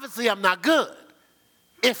 Obviously, I'm not good.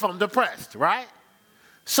 if I'm depressed, right?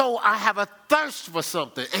 So I have a thirst for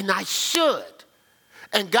something, and I should.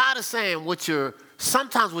 And God is saying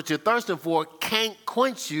sometimes what you're thirsting for can't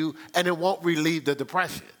quench you, and it won't relieve the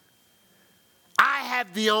depression. I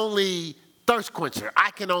have the only thirst quencher.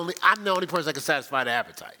 I'm the only person that can satisfy the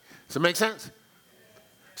appetite. Does it make sense?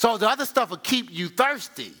 So the other stuff will keep you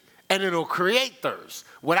thirsty, and it'll create thirst.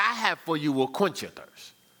 What I have for you will quench your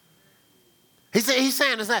thirst. He's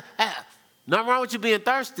saying it's not, nothing wrong with you being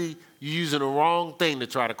thirsty. You're using the wrong thing to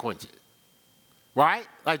try to quench it. Right?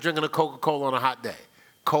 Like drinking a Coca-Cola on a hot day.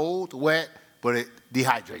 Cold, wet, but it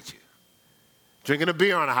dehydrates you. Drinking a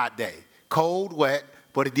beer on a hot day. Cold, wet,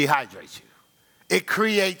 but it dehydrates you. It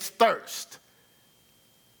creates thirst.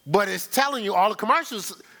 But it's telling you all the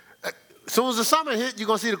commercials, as soon as the summer hit, you're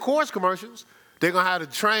going to see the Coors commercials. They're going to have the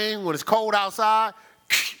train when it's cold outside.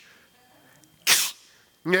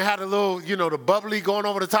 And they had a little, the bubbly going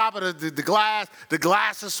over the top of the glass. The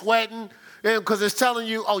glass is sweating because it's telling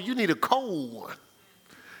you, oh, you need a cold one.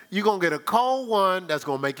 You're going to get a cold one that's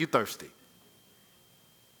going to make you thirsty.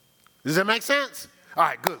 Does that make sense? All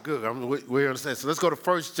right, good. We understand. So let's go to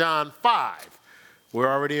 1 John 5. We're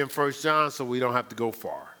already in 1 John, so we don't have to go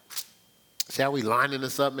far. Shall we lining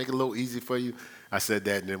this up, make it a little easy for you? I said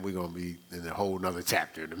that, and then we're going to be in a whole nother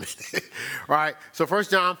chapter in a minute. All right, so 1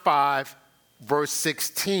 John 5. Verse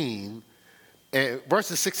 16,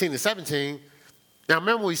 verses 16 and 17. Now,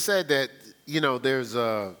 remember we said that, there's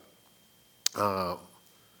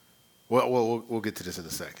we'll get to this in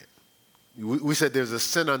a second. We said there's a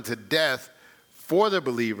sin unto death for the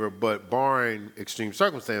believer, but barring extreme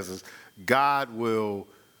circumstances, God's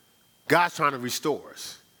trying to restore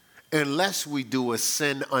us unless we do a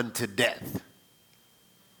sin unto death.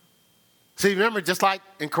 See, remember, just like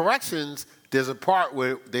in corrections, there's a part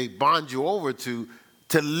where they bond you over to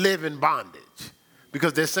live in bondage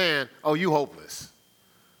because they're saying, oh, you hopeless.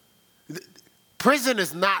 Prison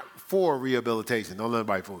is not for rehabilitation. Don't let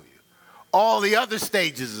anybody fool you. All the other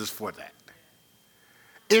stages is for that.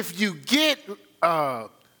 If you get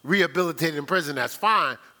rehabilitated in prison, that's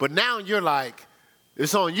fine. But now you're like,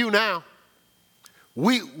 it's on you now.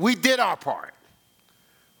 We did our part,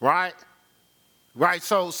 right? Right.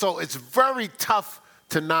 So it's very tough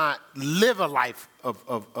to not live a life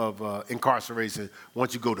of incarceration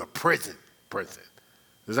once you go to prison.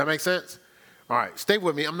 Does that make sense? All right, stay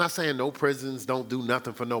with me. I'm not saying no prisons don't do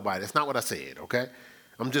nothing for nobody. That's not what I said, okay?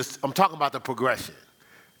 I'm talking about the progression.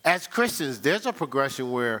 As Christians, there's a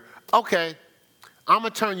progression where, okay, I'm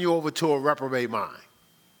going to turn you over to a reprobate mind,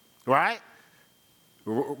 right?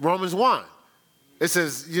 Romans 1. It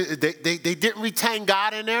says they didn't retain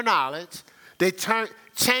God in their knowledge. They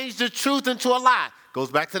changed the truth into a lie. Goes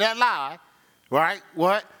back to that lie, right?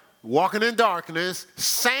 What? Walking in darkness,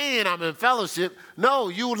 saying I'm in fellowship. No,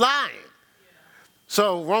 you lying.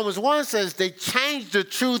 So Romans 1 says they changed the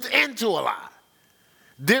truth into a lie.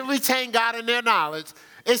 Didn't retain God in their knowledge.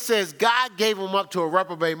 It says God gave them up to a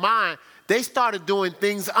reprobate mind. They started doing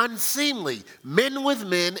things unseemly. Men with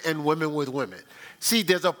men and women with women. See,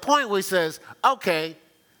 there's a point where he says, okay,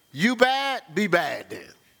 you bad, be bad then.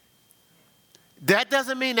 That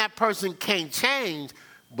doesn't mean that person can't change,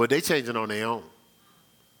 but they changing on their own.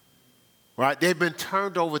 Right? They've been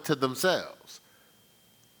turned over to themselves.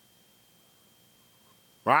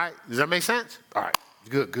 Right? Does that make sense? All right.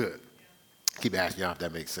 Good. Keep asking y'all if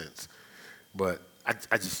that makes sense. But I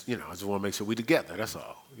just want to make sure we're together. That's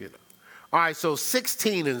all, All right, so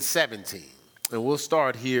 16 and 17. And we'll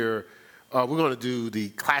start here. We're going to do the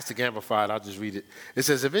classic amplified. I'll just read it. It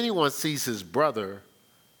says, if anyone sees his brother,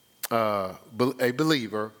 a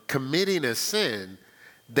believer, committing a sin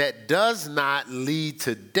that does not lead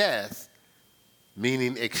to death,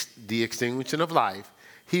 meaning the extinguishing of life,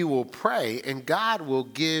 he will pray and God will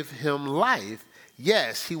give him life.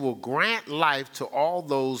 Yes, he will grant life to all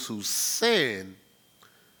those whose sin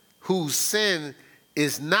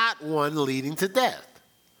is not one leading to death.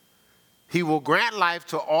 He will grant life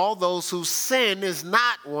to all those whose sin is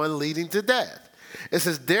not one leading to death. It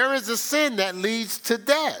says, there is a sin that leads to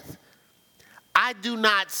death. I do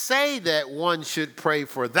not say that one should pray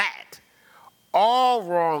for that. All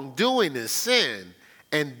wrongdoing is sin,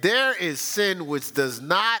 and there is sin which does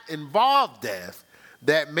not involve death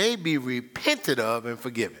that may be repented of and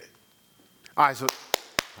forgiven. All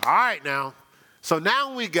right, now. So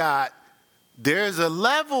now there's a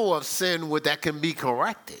level of sin that can be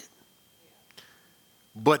corrected.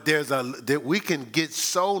 But that we can get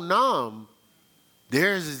so numb,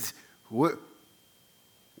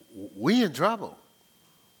 we in trouble.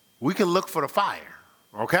 We can look for the fire,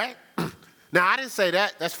 okay? Now, I didn't say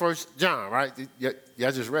that. That's 1 John, right?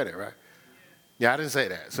 Y'all just read it, right? Yeah, I didn't say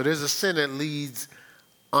that. So there's a sin that leads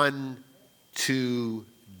unto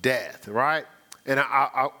death, right? And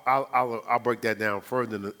I'll break that down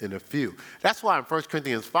further in a few. That's why in 1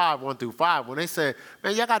 Corinthians 5, 1 through 5, when they said,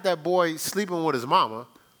 man, y'all got that boy sleeping with his mama.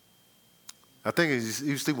 I think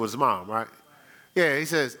he was sleeping with his mom, right? Yeah, he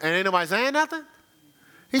says, and ain't nobody saying nothing?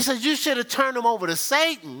 He says, you should have turned him over to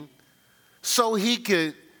Satan so he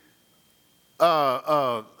could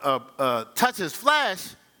touch his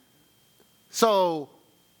flesh, so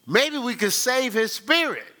maybe we could save his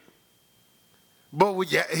spirit. But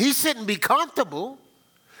he shouldn't be comfortable.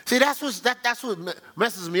 See, that's what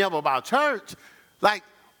messes me up about church. Like,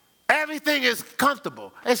 everything is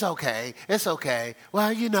comfortable. It's okay. It's okay. Well,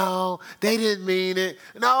 they didn't mean it.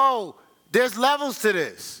 No, there's levels to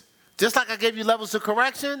this. Just like I gave you levels to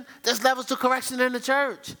correction, there's levels to correction in the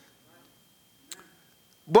church.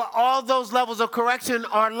 But all those levels of correction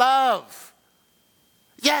are love.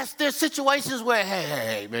 Yes, there's situations where,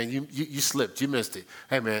 hey, man, you slipped, you missed it.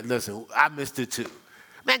 Hey, man, listen, I missed it too.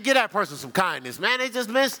 Man, give that person some kindness, man. They just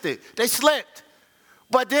missed it. They slipped.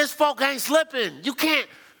 But this folk ain't slipping. You can't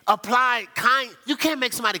apply you can't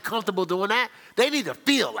make somebody comfortable doing that. They need to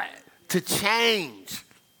feel that to change,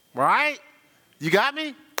 right? You got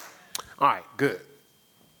me? All right, good.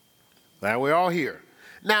 Glad we're all here.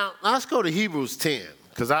 Now, let's go to Hebrews 10,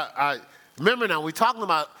 because I remember now we're talking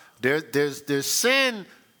about there's sin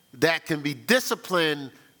that can be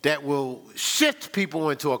disciplined that will shift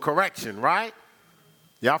people into a correction, right?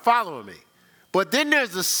 Y'all following me? But then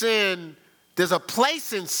there's a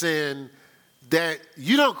place in sin that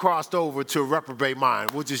you don't crossed over to reprobate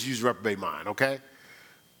mind. We'll just use reprobate mind, okay?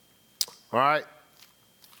 All right?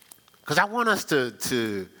 Because I want us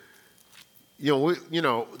to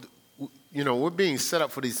we're being set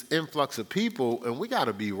up for this influx of people, and we got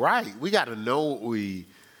to be right. We got to know what we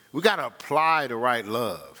got to apply the right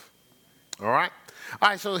love. All right? All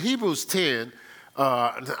right, so Hebrews 10,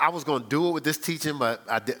 I was going to do it with this teaching, but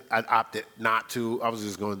I opted not to. I was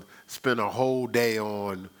just going to spend a whole day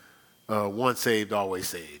on once saved, always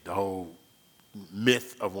saved, the whole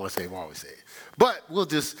myth of once saved, always saved. But we'll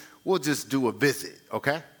just do a visit,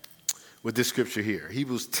 okay, with this scripture here.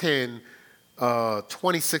 Hebrews 10,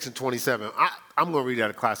 26 and 27. I'm going to read out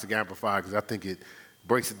of Classic Amplified because I think it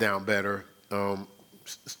breaks it down better.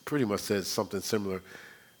 Pretty much says something similar.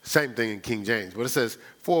 Same thing in King James. But it says,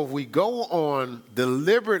 for if we go on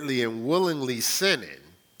deliberately and willingly sinning,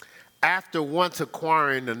 after once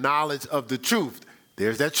acquiring the knowledge of the truth.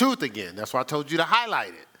 There's that truth again. That's why I told you to highlight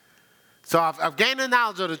it. So I've gained the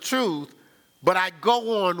knowledge of the truth, but I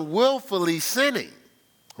go on willfully sinning.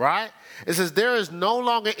 Right? It says, there is no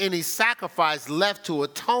longer any sacrifice left to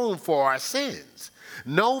atone for our sins.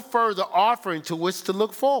 No further offering to which to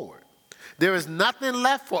look forward. There is nothing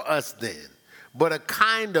left for us then, but a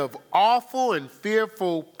kind of awful and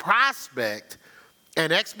fearful prospect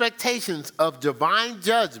and expectations of divine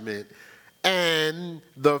judgment and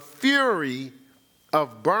the fury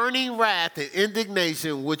of burning wrath and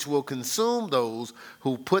indignation which will consume those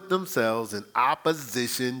who put themselves in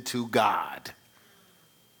opposition to God.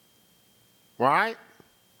 Right?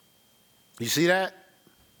 You see that?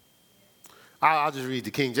 I'll just read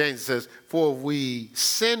the King James. It says, for if we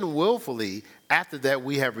sin willfully, after that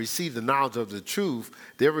we have received the knowledge of the truth,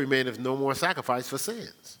 there remaineth no more sacrifice for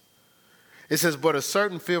sins. It says, but a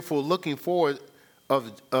certain fearful looking forward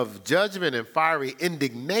of judgment and fiery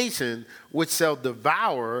indignation, which shall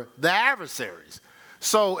devour the adversaries.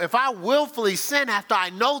 So if I willfully sin after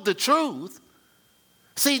I know the truth,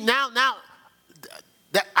 see, now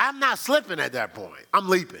that I'm not slipping at that point. I'm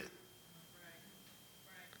leaping.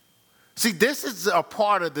 See, this is a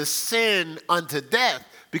part of the sin unto death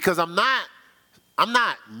because I'm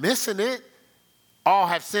not missing it. All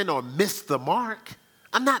have sinned or missed the mark.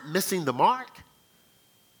 I'm not missing the mark.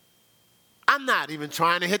 I'm not even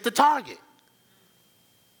trying to hit the target.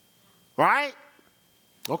 Right?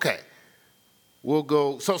 Okay. We'll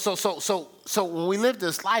go. So when we live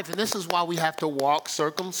this life, and this is why we have to walk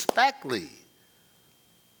circumspectly.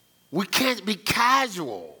 We can't be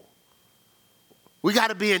casual. We got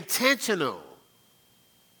to be intentional.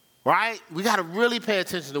 Right? We got to really pay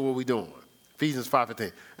attention to what we're doing. Ephesians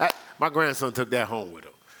 5:15. My grandson took that home with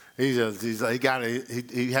him. He had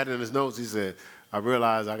it in his notes. He said, I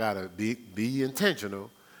realized I got to be intentional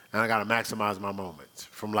and I got to maximize my moments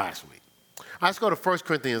from last week. Let's go to 1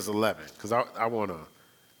 Corinthians 11 because I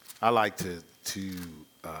like to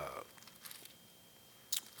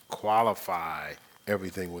qualify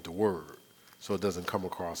everything with the word so it doesn't come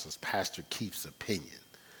across as Pastor Keith's opinion.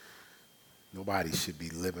 Nobody should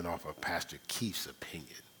be living off of Pastor Keith's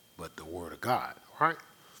opinion, but the word of God, all right?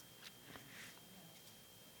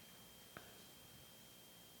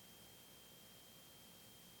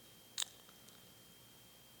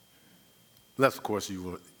 Unless, of course, you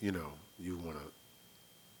want to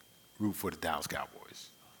root for the Dallas Cowboys.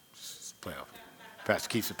 Just playoff. Pastor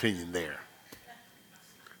Keith's opinion there.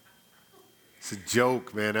 It's a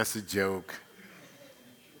joke, man. That's a joke.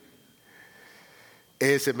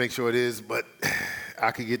 Ed said make sure it is, but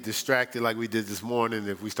I could get distracted like we did this morning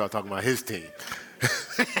if we start talking about his team.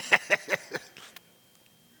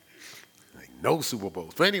 Like no Super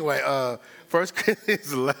Bowls. But anyway, 1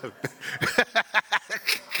 Corinthians 11.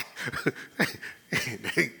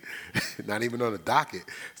 Not even on the docket.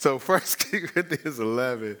 So 1 Corinthians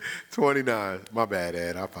 11, 29. My bad,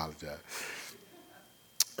 Ed. I apologize.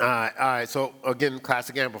 All right. So again,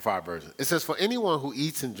 Classic Amplified version. It says, for anyone who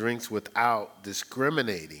eats and drinks without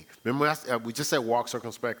discriminating. Remember, we just said walk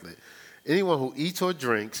circumspectly. Anyone who eats or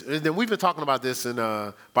drinks, and then we've been talking about this in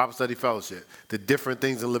Bible Study Fellowship, the different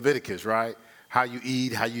things in Leviticus, right? How you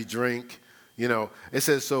eat, how you drink. It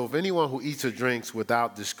says, so if anyone who eats or drinks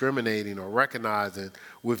without discriminating or recognizing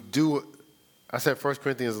with due, I said 1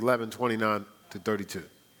 Corinthians 11, 29 to 32.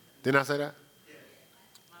 Didn't I say that? Yeah.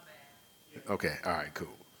 My bad. Okay, all right, cool.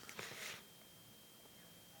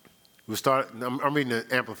 We'll start, I'm reading the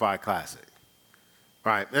Amplified Classic.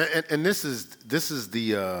 All right, and this is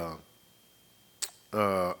the,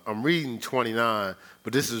 I'm reading 29,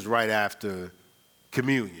 but this is right after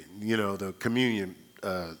communion, the communion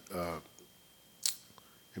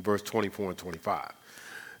in verse 24 and 25.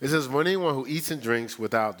 It says, for anyone who eats and drinks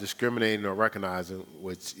without discriminating or recognizing,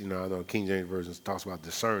 which, I know King James Version talks about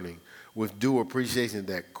discerning, with due appreciation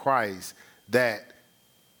that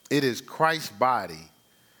it is Christ's body.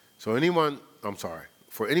 So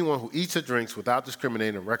for anyone who eats or drinks without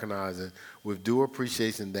discriminating or recognizing with due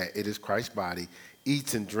appreciation that it is Christ's body,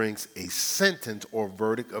 eats and drinks a sentence or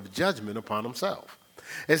verdict of judgment upon himself.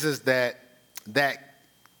 It says that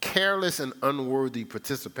careless and unworthy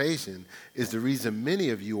participation is the reason many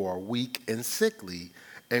of you are weak and sickly,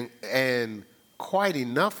 and quite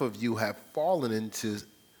enough of you have fallen into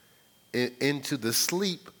the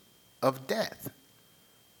sleep of death.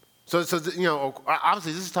 So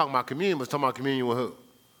obviously this is talking about communion, but it's talking about communion with who?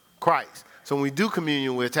 Christ. So when we do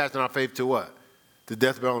communion, we're attaching our faith to what? The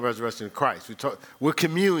death, burial, and resurrection of Christ. We're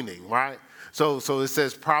communing, right? So it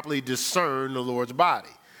says properly discern the Lord's body.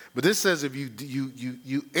 But this says if you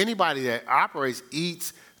anybody that operates,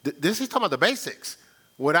 eats, this is talking about the basics.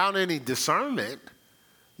 Without any discernment,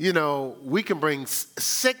 we can bring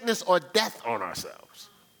sickness or death on ourselves,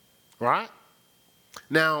 right?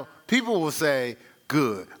 Now, people will say,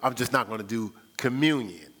 good, I'm just not going to do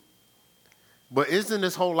communion. But isn't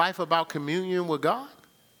this whole life about communion with God?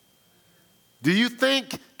 Do you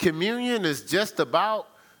think communion is just about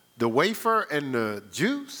the wafer and the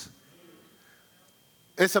juice?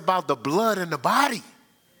 It's about the blood and the body.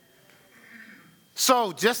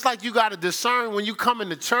 So just like you got to discern when you come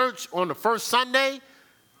into church on the first Sunday,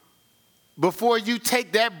 before you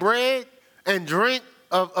take that bread and drink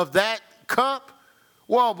of that cup,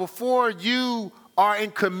 well, before you are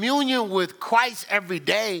in communion with Christ every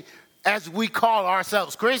day, as we call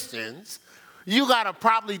ourselves Christians, you got to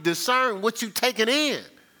properly discern what you're taking in.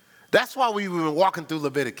 That's why we've been walking through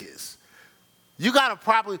Leviticus. You got to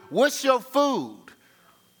properly, what's your food?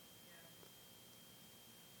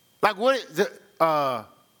 Like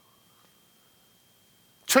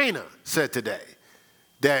Trina said today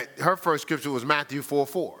that her first scripture was Matthew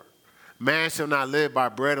 4:4. Man shall not live by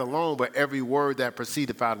bread alone, but every word that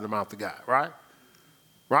proceedeth out of the mouth of God, right?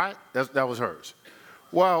 Right? That was hers.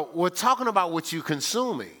 Well, we're talking about what you're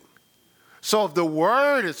consuming. So if the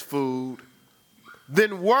word is food,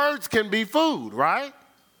 then words can be food, right?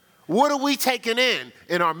 What are we taking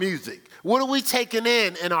in our music? What are we taking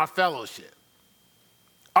in our fellowship?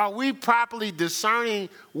 Are we properly discerning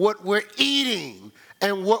what we're eating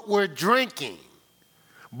and what we're drinking,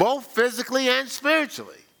 both physically and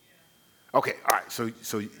spiritually? Okay, all right,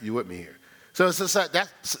 so you with me here. So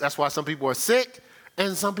that's why some people are sick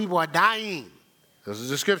and some people are dying. That's what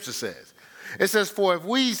the scripture says. It says, for if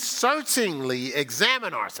we searchingly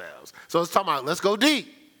examine ourselves, so it's talking about, let's go deep,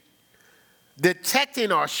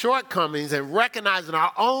 detecting our shortcomings and recognizing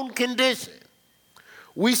our own condition,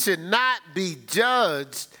 we should not be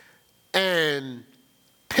judged and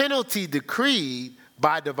penalty decreed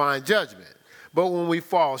by divine judgment. But when we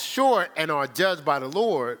fall short and are judged by the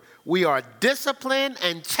Lord, we are disciplined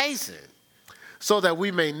and chastened so that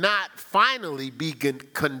we may not finally be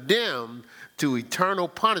condemned to eternal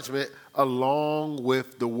punishment along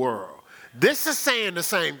with the world. This is saying the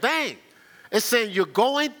same thing. It's saying you're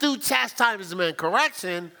going through chastisement and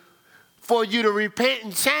correction for you to repent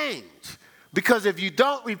and change. Because if you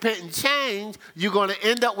don't repent and change, you're going to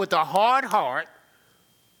end up with a hard heart.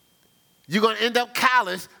 You're going to end up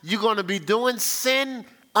callous. You're going to be doing sin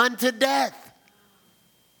unto death.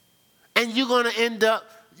 And you're going to end up,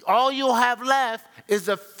 all you'll have left is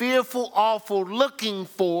a fearful, awful looking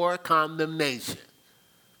for condemnation.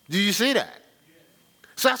 Do you see that?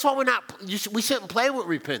 So that's why we shouldn't play with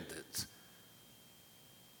repentance.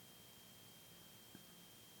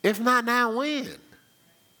 If not now, when?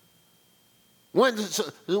 When is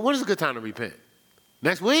a good time to repent?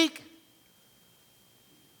 Next week?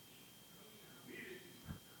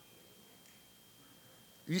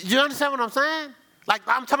 You understand what I'm saying? Like,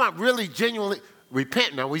 I'm talking about really genuinely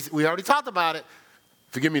repent. Now, we already talked about it.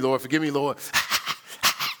 Forgive me, Lord. Forgive me, Lord.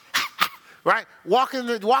 Right? Walking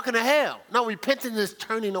to hell. No, repenting is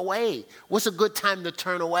turning away. What's a good time to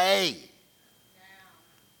turn away?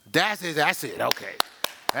 That's it. Okay.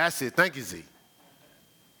 That's it. Thank you, Z.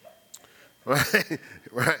 Right?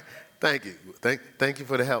 Right? Thank you. Thank you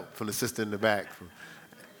for the help from the sister in the back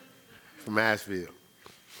from Asheville.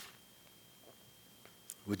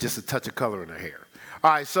 With just a touch of color in her hair.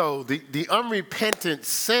 All right, so the unrepentant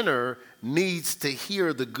sinner needs to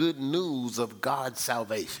hear the good news of God's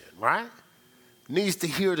salvation, right? Needs to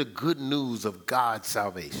hear the good news of God's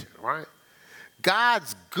salvation, right?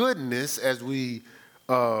 God's goodness, as we,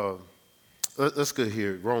 let's go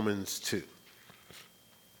here, Romans 2.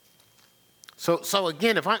 So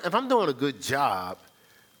again, if I'm doing a good job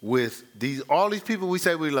with all these people we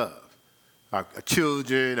say we love, our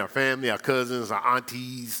children, our family, our cousins, our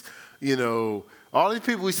aunties, all these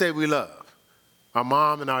people we say we love, our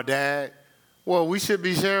mom and our dad, well, we should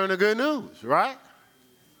be sharing the good news, right?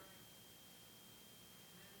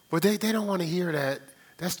 But they don't want to hear that.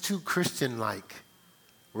 That's too Christian-like.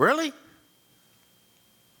 Really?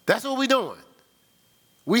 That's what we doing.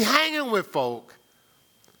 We hanging with folk,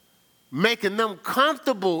 making them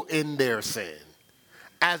comfortable in their sin,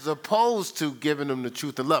 as opposed to giving them the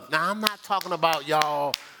truth and love. Now, I'm not talking about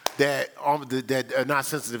y'all that are not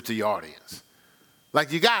sensitive to your audience.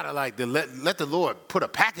 Like, you got to let the Lord put a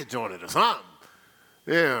package on it or something.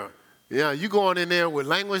 Yeah, you going in there with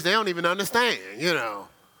language they don't even understand,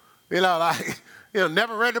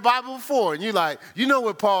 never read the Bible before. And you know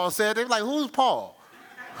what Paul said. They're like, who's Paul?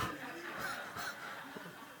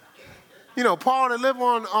 Paul that live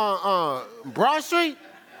on Broad Street?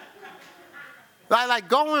 Like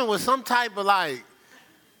go in with some type of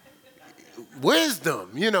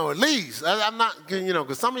wisdom, at least. I'm not,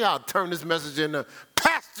 because some of y'all turn this message into,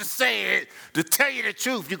 Pastor said, to tell you the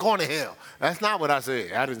truth, you're going to hell. That's not what I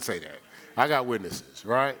said. I didn't say that. I got witnesses,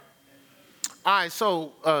 right? All right,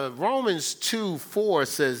 so Romans 2:4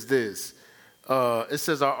 says this. It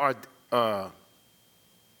says let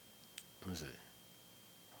me see.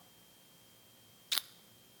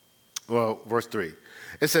 Well, verse 3.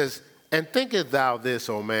 It says, and thinkest thou this,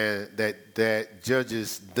 O man, that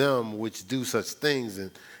judgest them which do such things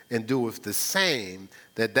and doeth the same,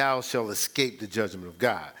 that thou shalt escape the judgment of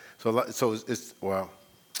God. So it's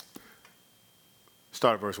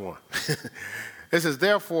start at verse 1. It says,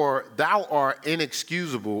 therefore, thou art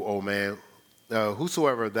inexcusable, O man,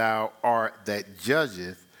 whosoever thou art that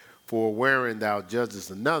judgeth, for wherein thou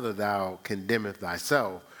judgest another, thou condemneth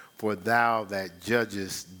thyself. For thou that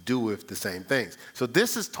judgest doeth the same things. So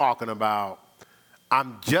this is talking about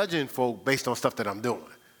I'm judging folk based on stuff that I'm doing.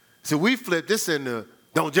 So we flip this into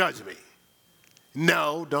don't judge me.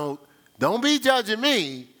 No, don't be judging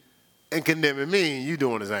me and condemning me and you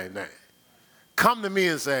doing the same thing. Come to me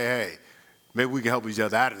and say, hey, maybe we can help each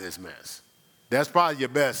other out of this mess. That's probably your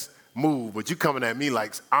best move, but you coming at me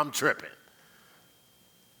like I'm tripping.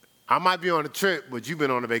 I might be on a trip, but you've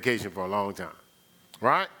been on a vacation for a long time,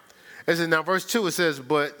 right? It says, now verse 2, it says,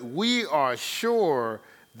 but we are sure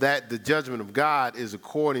that the judgment of God is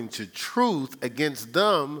according to truth against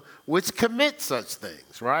them which commit such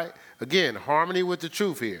things, right? Again, harmony with the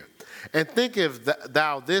truth here. And thinkest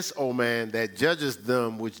thou this, O man, that judgest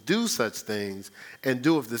them which do such things and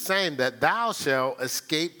doeth the same, that thou shalt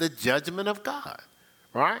escape the judgment of God,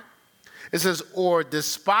 right? It says, or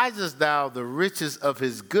despisest thou the riches of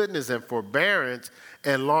his goodness and forbearance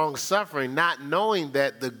and long-suffering, not knowing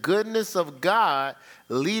that the goodness of God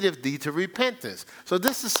leadeth thee to repentance. So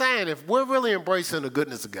this is saying if we're really embracing the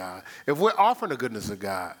goodness of God, if we're offering the goodness of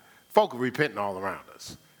God, folk are repenting all around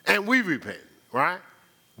us. And we repent, right?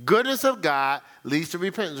 Goodness of God leads to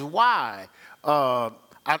repentance. Why? I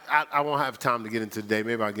won't have time to get into today.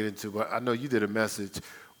 Maybe I'll get into, but I know you did a message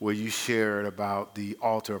where you shared about the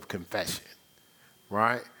altar of confession,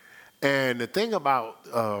 right? And the thing about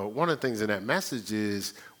one of the things in that message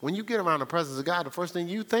is when you get around the presence of God, the first thing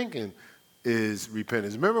you thinking is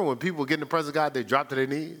repentance. Remember when people get in the presence of God, they drop to their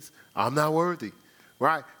knees? I'm not worthy,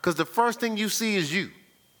 right? Because the first thing you see is you.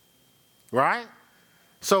 right?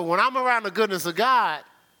 So when I'm around the goodness of God,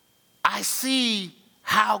 I see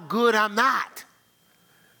how good I'm not.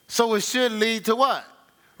 So it should lead to what?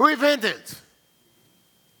 Repentance,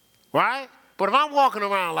 right? But if I'm walking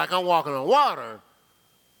around like I'm walking on water,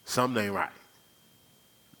 something ain't right.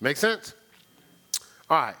 Make sense?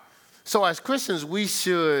 All right. So as Christians, we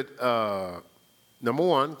should, number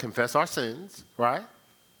one, confess our sins, right?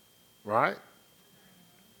 Right?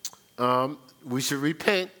 We should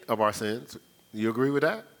repent of our sins. You agree with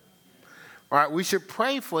that? All right. We should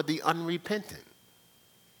pray for the unrepentant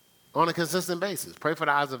on a consistent basis. Pray for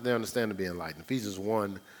the eyes of their understanding to be enlightened. Ephesians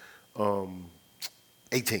 1,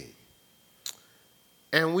 18.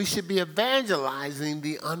 And we should be evangelizing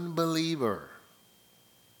the unbeliever.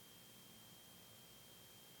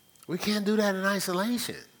 We can't do that in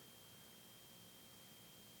isolation.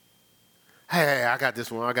 Hey, I got this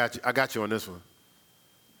one. I got you on this one.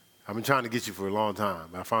 I've been trying to get you for a long time,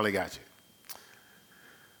 but I finally got you.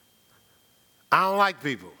 I don't like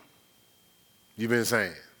people. You've been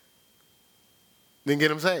saying. Then get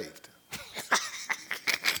them saved.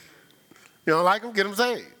 You don't like them? Get them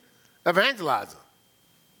saved. Evangelize them.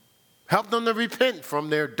 Help them to repent from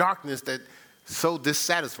their darkness that so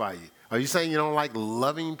dissatisfy you. Are you saying you don't like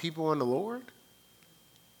loving people in the Lord?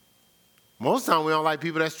 Most of the time we don't like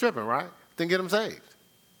people that's stripping, right? Then get them saved.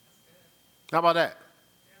 How about that?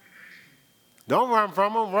 Don't run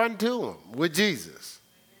from them, run to them with Jesus.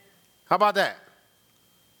 How about that?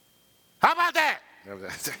 How about that?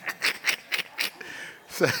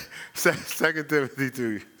 2 Timothy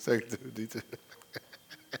 2. 2 Timothy 2.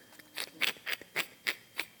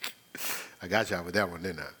 I got y'all with that one,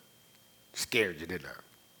 didn't I? Scared you, didn't I?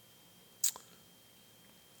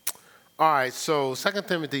 All right, so 2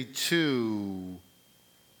 Timothy 2,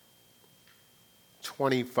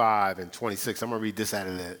 25 and 26. I'm going to read this out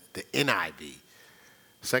of the NIV.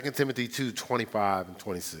 2 Timothy 2, 25 and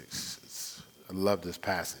 26. I love this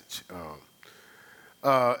passage.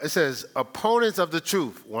 It says, opponents of the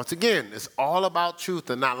truth. Once again, it's all about truth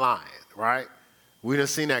and not lying, right? We done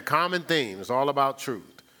seen that common theme. It's all about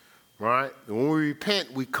truth, right? And when we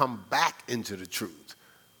repent, we come back into the truth.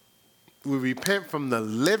 We repent from the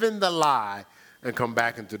living the lie and come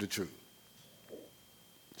back into the truth.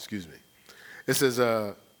 Excuse me. It says,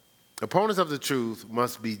 opponents of the truth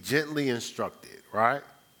must be gently instructed, right?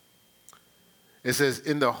 It says,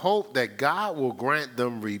 in the hope that God will grant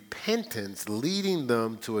them repentance, leading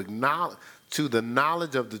them to the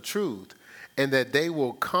knowledge of the truth, and that they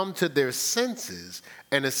will come to their senses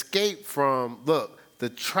and escape from, the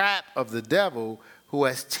trap of the devil who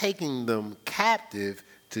has taken them captive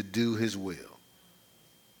to do his will.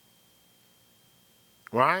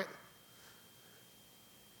 Right?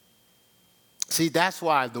 See, that's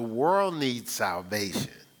why the world needs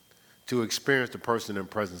salvation to experience the person and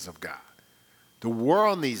presence of God. The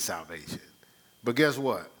world needs salvation. But guess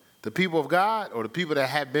what? The people of God, or the people that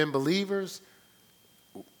have been believers,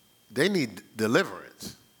 they need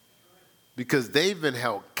deliverance because they've been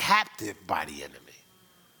held captive by the enemy.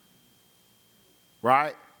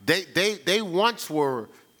 Right? They once were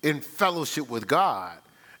in fellowship with God,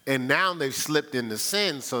 and now they've slipped into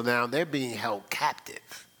sin, so now they're being held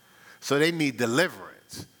captive. So they need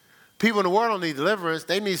deliverance. People in the world don't need deliverance.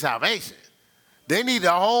 They need salvation. They need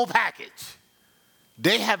the whole package.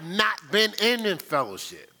 They have not been in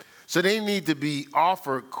fellowship. So they need to be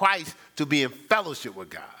offered Christ to be in fellowship with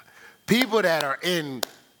God. People that are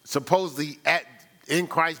supposedly in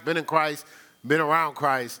Christ, been around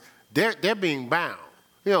Christ, they're being bound.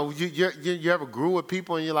 You know, you ever grew with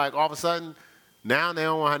people and you're like, all of a sudden, now they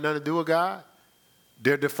don't want to have nothing to do with God?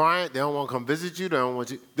 They're defiant. They don't want to come visit you. They don't want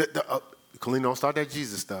you. Colleen, don't start that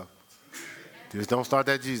Jesus stuff. Just don't start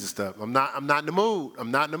that Jesus stuff. I'm not in the mood. I'm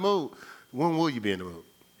not in the mood. When will you be in the mood?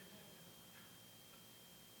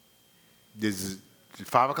 This is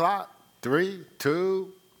 5 o'clock, 3,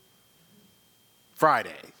 2,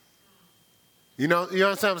 Friday. You know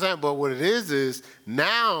what I'm saying? But what it is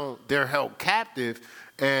now they're held captive.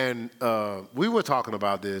 And we were talking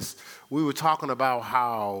about this. We were talking about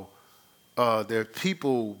how there are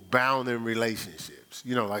people bound in relationships.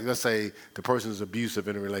 You know, like let's say the person is abusive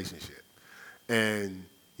in a relationship. And,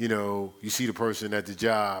 you know, you see the person at the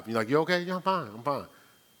job. You're like, you okay? Yeah, I'm fine.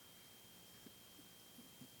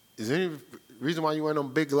 Is there any reason why you wearing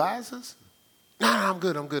them big glasses? No, I'm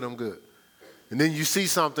good. And then you see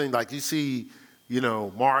something, like you see, you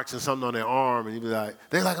know, marks and something on their arm, and you be like,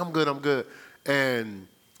 they're like, I'm good. And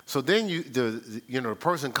so then the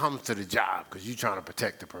person comes to the job because you're trying to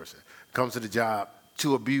protect the person. Comes to the job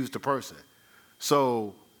to abuse the person.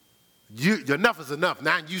 So enough is enough.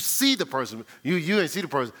 Now you see the person, you ain't see the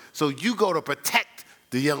person, so you go to protect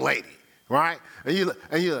the young lady, right? And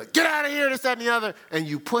you're like, get out of here, this, that, and the other. And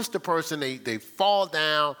you push the person, they fall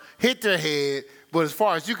down, hit their head. But as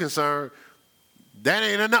far as you're concerned, that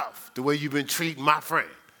ain't enough, the way you've been treating my friend.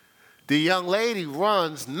 The young lady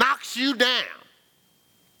runs, knocks you down,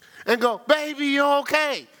 and go, baby, you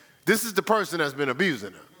okay? This is the person that's been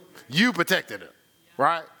abusing her. You protected her,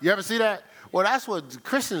 right? You ever see that? Well, that's what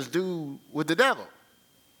Christians do with the devil.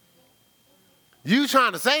 You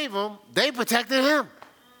trying to save him, they protected him.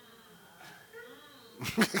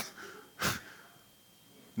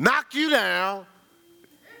 Knock you down.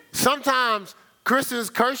 Sometimes Christians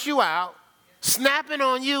curse you out, snapping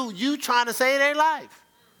on you, you trying to save their life.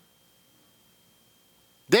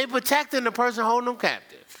 They protecting the person holding them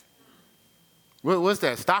captive. What's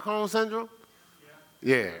that, Stockholm Syndrome?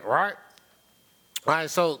 Yeah, right? All right,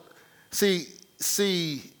 so, see,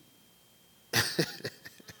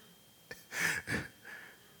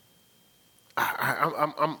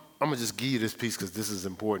 I'm going to just give you this piece because this is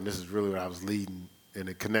important. This is really what I was leading, and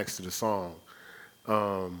it connects to the song.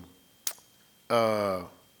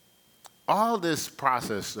 All this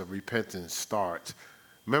process of repentance starts.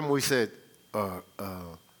 Remember we said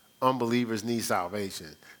unbelievers need salvation.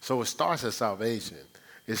 So it starts at salvation.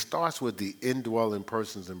 It starts with the indwelling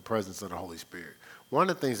persons and presence of the Holy Spirit. One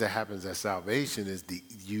of the things that happens at salvation is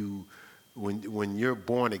when you're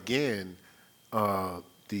born again,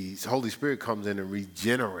 the Holy Spirit comes in and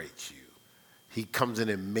regenerates you. He comes in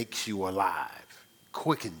and makes you alive,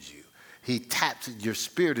 quickens you. He taps it. Your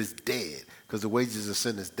spirit is dead because the wages of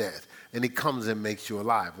sin is death. And he comes and makes you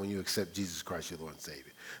alive when you accept Jesus Christ, your Lord and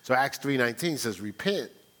Savior. So Acts 3:19 says, repent,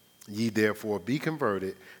 ye therefore be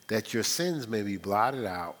converted, that your sins may be blotted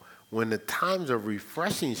out when the times of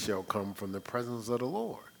refreshing shall come from the presence of the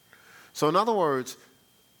Lord. So in other words,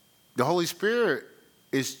 the Holy Spirit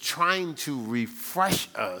is trying to refresh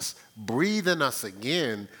us, breathe in us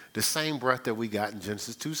again the same breath that we got in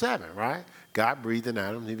Genesis 2:7, right? God breathed in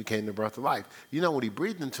Adam, and he became the breath of life. You know what he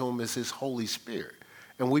breathed into him is his Holy Spirit.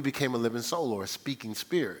 And we became a living soul or a speaking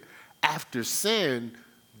spirit. After sin,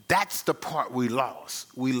 that's the part we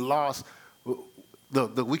lost. We lost,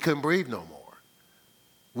 we couldn't breathe no more.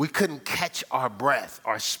 We couldn't catch our breath,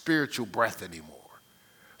 our spiritual breath anymore.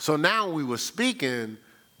 So now we were speaking,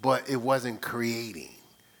 but it wasn't creating.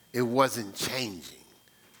 It wasn't changing.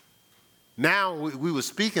 Now we were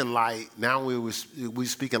speaking light. Now we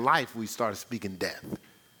speaking life. We started speaking death.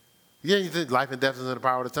 You think life and death is in the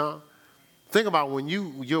power of the tongue? Think about when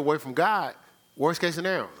you're away from God, worst case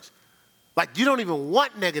scenarios. Like you don't even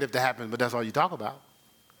want negative to happen, but that's all you talk about.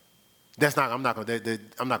 I'm not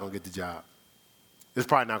gonna get the job. It's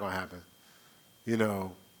probably not gonna happen. You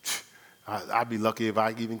know, I'd be lucky if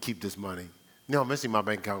I even keep this money. You know, I'm missing my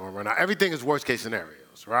bank account gonna run out. Everything is worst case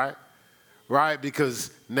scenarios, right? Right,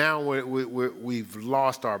 because now we've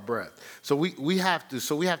lost our breath. So we have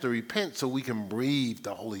to repent so we can breathe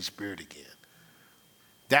the Holy Spirit again.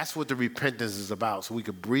 That's what the repentance is about, so we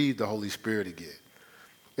can breathe the Holy Spirit again.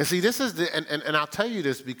 And see, this is and I'll tell you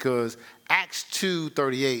this because Acts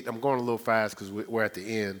 2:38. I'm going a little fast because we're at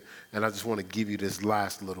the end, and I just want to give you this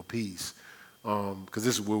last little piece because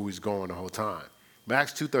this is where we was going the whole time. But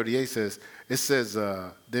Acts 2:38 says,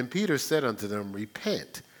 then Peter said unto them,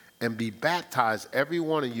 repent and be baptized, every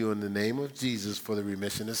one of you, in the name of Jesus for the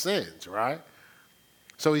remission of sins, right?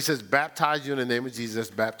 So he says, baptize you in the name of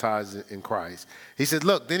Jesus, baptized in Christ. He said,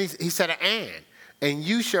 look, then he said, and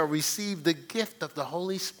you shall receive the gift of the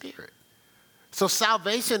Holy Spirit. So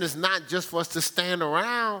salvation is not just for us to stand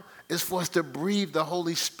around, it's for us to breathe the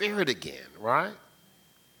Holy Spirit again, right?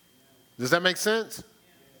 Does that make sense?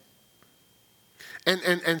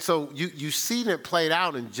 And so you see it played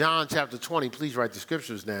out in John chapter 20. Please write the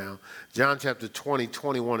scriptures down. John chapter 20,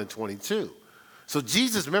 21, and 22. So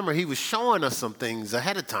Jesus, remember, he was showing us some things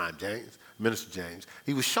ahead of time, Minister James.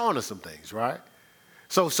 He was showing us some things, right?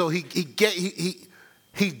 So he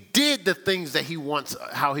did the things that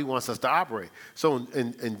how he wants us to operate. So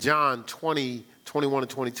in John 20, 21, and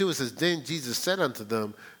 22, it says, then Jesus said unto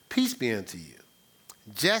them, peace be unto you.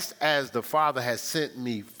 Just as the Father has sent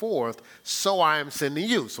me forth, so I am sending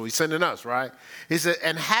you. So he's sending us, right? He said,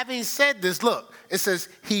 and having said this, look, it says,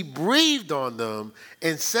 he breathed on them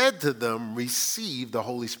and said to them, receive the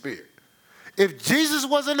Holy Spirit. If Jesus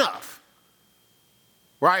was enough,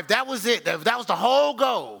 right? If that was it, if that was the whole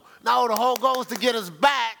goal. No, the whole goal is to get us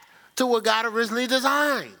back to what God originally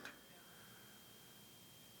designed.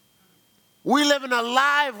 We living a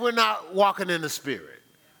life, we're not walking in the Spirit.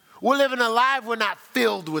 We're living a life, we're not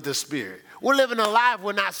filled with the Spirit. We're living a life,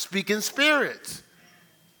 we're not speaking spirits.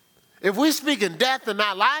 If we speak in death and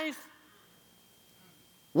not life,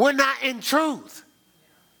 we're not in truth.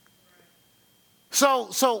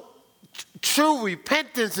 So true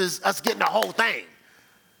repentance is us getting the whole thing,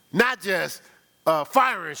 not just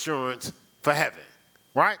fire insurance for heaven,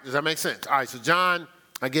 right? Does that make sense? All right, so John,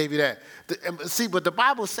 I gave you that. See, but the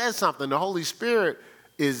Bible says something. The Holy Spirit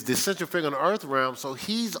is the central figure in the earth realm, so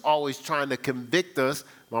he's always trying to convict us.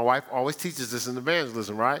 My wife always teaches this in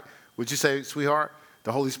evangelism, right? Would you say, sweetheart,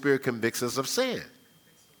 the Holy Spirit convicts us of sin?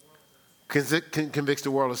 Convicts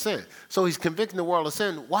the world of sin. So he's convicting the world of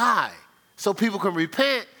sin. Why? So people can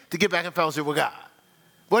repent to get back in fellowship with God.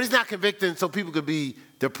 But he's not convicting so people could be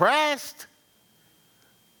depressed.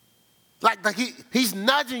 Like he's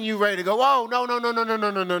nudging you ready to go, oh,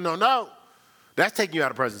 no. That's taking you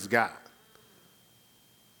out of the presence of God.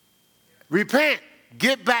 Repent.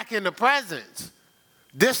 Get back in the presence.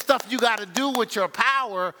 This stuff you got to do with your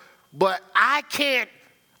power, but I can't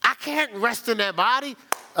rest in that body.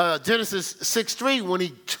 Genesis 6:3,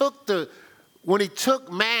 when he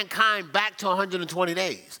took mankind back to 120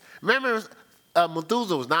 days. Remember,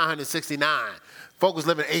 Methuselah was 969. Folk was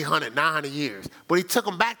living 800, 900 years. But he took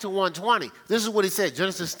them back to 120. This is what he said,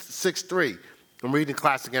 Genesis 6:3. I'm reading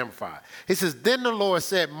Classic Amplified. He says, then the Lord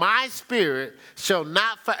said, my spirit shall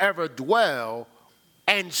not forever dwell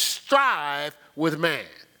and strive with man.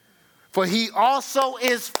 For he also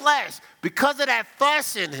is flesh. Because of that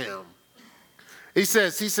flesh in him, he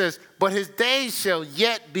says, but his days shall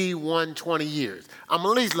yet be 120 years. I'm at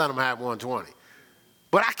least let him have 120.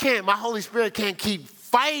 But my Holy Spirit can't keep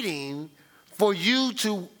fighting for you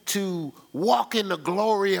to walk in the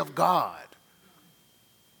glory of God.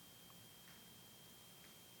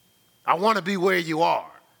 I want to be where you are.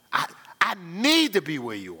 I need to be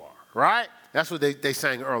where you are, right? That's what they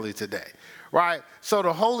sang earlier today, right? So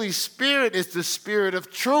the Holy Spirit is the spirit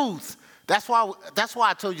of truth. That's why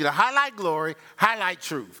I told you to highlight glory, highlight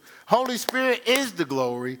truth. Holy Spirit is the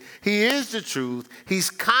glory. He is the truth. He's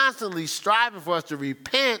constantly striving for us to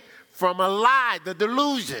repent from a lie, the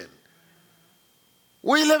delusion.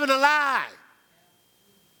 We live in a lie.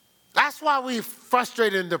 That's why we're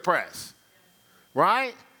frustrated and depressed,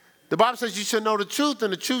 right? The Bible says you shall know the truth,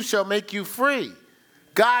 and the truth shall make you free.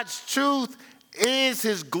 God's truth is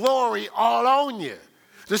his glory all on you.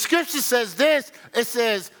 The scripture says this. It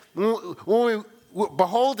says, when we're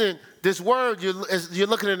beholding this word, as you're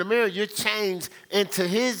looking in the mirror, you're changed into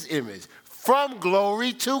his image, from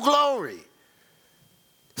glory to glory.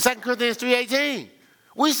 2 Corinthians 3:18.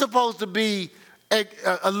 We're supposed to be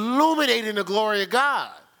illuminating the glory of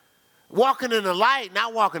God, walking in the light,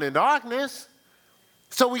 not walking in darkness.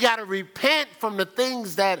 So we got to repent from the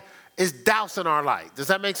things that is dousing our light. Does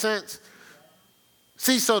that make sense?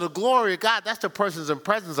 See, so the glory of God, that's the persons and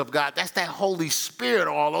presence of God. That's that Holy Spirit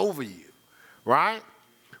all over you, right?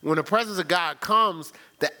 When the presence of God comes,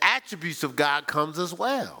 the attributes of God comes as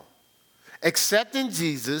well. Accepting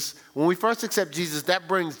Jesus, when we first accept Jesus, that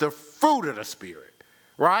brings the fruit of the Spirit,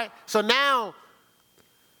 right? So now,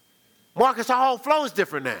 Marcus, our whole flow is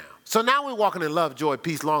different now. So now we're walking in love, joy,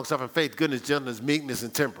 peace, long-suffering, faith, goodness, gentleness, meekness,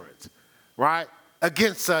 and temperance, right?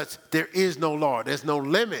 Against such, there is no law. There's no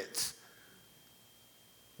limits.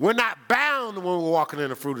 We're not bound when we're walking in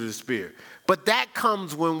the fruit of the Spirit. But that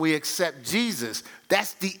comes when we accept Jesus.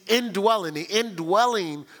 That's the indwelling. The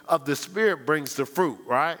indwelling of the Spirit brings the fruit,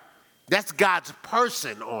 right? That's God's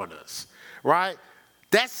person on us, right?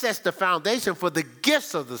 That sets the foundation for the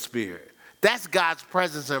gifts of the Spirit. That's God's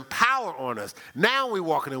presence and power on us. Now we're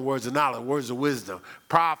walking in words of knowledge, words of wisdom,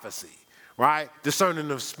 prophecy, right? Discerning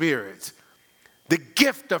of spirits. The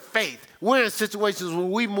gift of faith. We're in situations where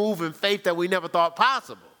we move in faith that we never thought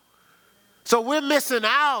possible. So we're missing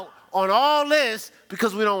out on all this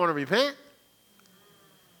because we don't want to repent.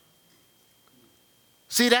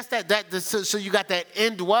 See, that's so you got that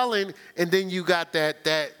indwelling, and then you got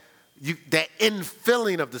that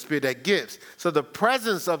infilling of the Spirit, that gifts. So the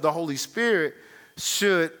presence of the Holy Spirit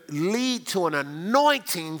should lead to an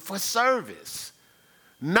anointing for service,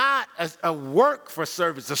 not a work for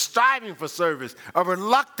service, a striving for service, a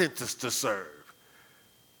reluctance to serve.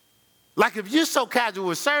 Like if you're so casual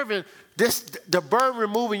with serving, the burden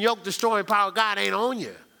removing, yoke destroying power of God ain't on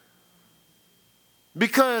you.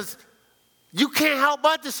 Because you can't help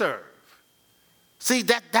but to serve. See,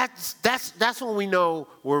 that's when we know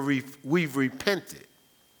we've repented.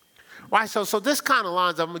 Right, so this kind of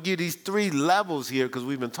lines up. I'm going to give you these three levels here because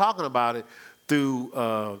we've been talking about it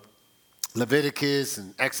through Leviticus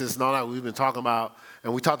and Exodus and all that we've been talking about.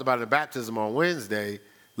 And we talked about it in baptism on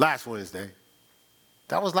last Wednesday.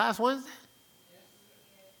 That was last Wednesday?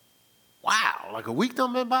 Wow, like a week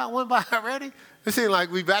went by already? It seemed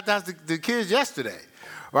like we baptized the kids yesterday.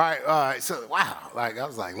 Right, so wow, I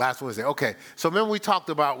was like last Wednesday. Okay, so remember we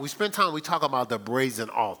spent time talking about the brazen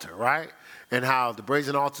altar, right? and how the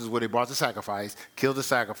brazen altar is where they brought the sacrifice, killed the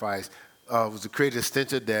sacrifice, was to create a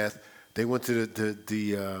stench of death. They went to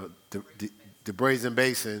the brazen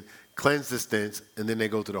basin, cleanse the stench, and then they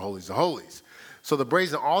go to the holies of holies. So the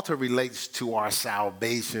brazen altar relates to our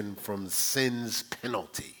salvation from sin's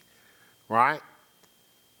penalty, right?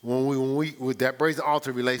 When that brazen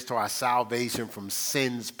altar relates to our salvation from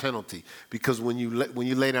sin's penalty, because when you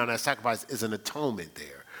lay down that sacrifice, is an atonement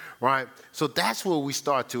there, right? So that's where we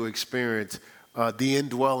start to experience the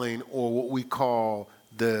indwelling, or what we call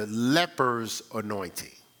the leper's anointing.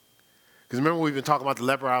 Because remember, we've been talking about the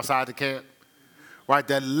leper outside the camp, right?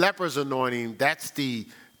 That leper's anointing, that's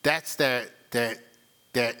that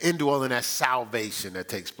indwelling, that salvation that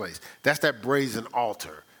takes place. That's that brazen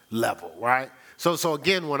altar level, right? So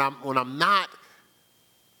again, when I'm not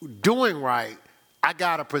doing right, I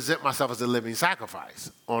gotta present myself as a living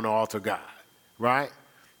sacrifice on the altar of God, right?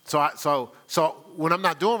 So when I'm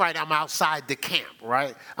not doing right, I'm outside the camp,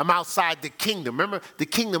 right? I'm outside the kingdom. Remember, the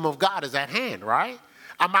kingdom of God is at hand, right?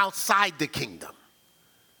 I'm outside the kingdom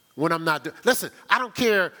when I'm not doing. Listen, I don't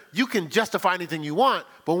care. You can justify anything you want,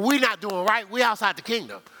 but when we're not doing right, we're outside the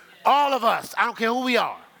kingdom. All of us. I don't care who we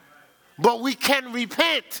are, but we can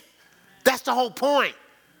repent. That's the whole point.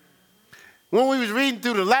 When we was reading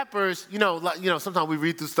through the lepers, sometimes we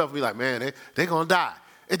read through stuff and be like, man, they're going to die.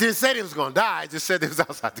 It didn't say they was going to die. It just said they was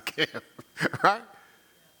outside the camp, right?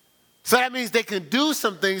 So that means they can do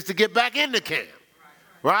some things to get back in the camp,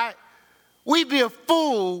 right? We'd be a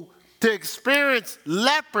fool to experience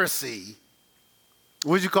leprosy.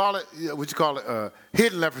 What'd you call it?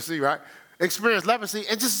 Hidden leprosy, right? Experience leprosy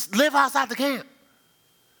and just live outside the camp.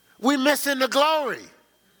 We're missing the glory.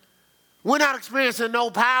 We're not experiencing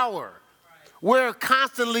no power. We're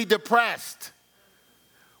constantly depressed.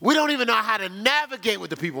 We don't even know how to navigate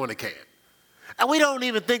with the people in the camp. And we don't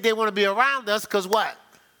even think they want to be around us because what?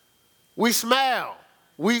 We smell.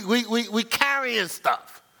 We carrying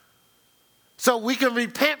stuff. So we can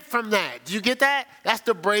repent from that. Do you get that? That's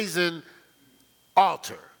the brazen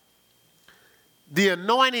altar. The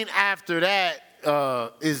anointing after that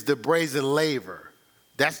is the brazen laver.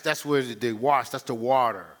 That's where they wash. That's the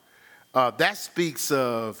water. That speaks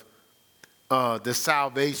of the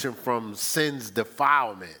salvation from sin's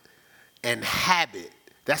defilement and habit.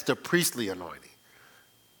 That's the priestly anointing,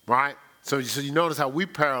 right? So you notice how we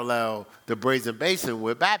parallel the brazen basin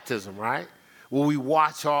with baptism, right? Where we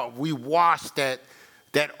wash that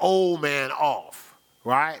old man off,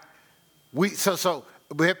 right? So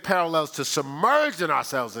we have parallels to submerging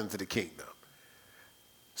ourselves into the kingdom.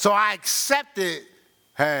 So I accepted,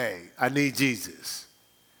 hey, I need Jesus.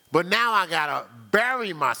 But now I gotta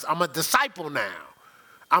bury myself. I'm a disciple now.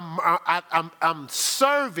 I'm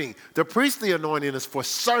serving. The priestly anointing is for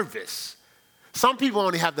service. Some people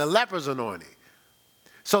only have the leper's anointing.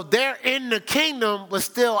 So they're in the kingdom, but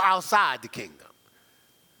still outside the kingdom.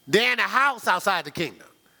 They're in a house outside the kingdom.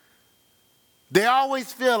 They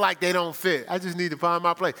always feel like they don't fit. I just need to find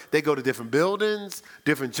my place. They go to different buildings,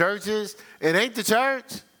 different churches. It ain't the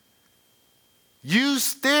church. You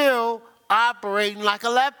still operating like a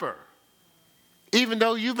leper, even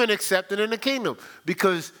though you've been accepted in the kingdom,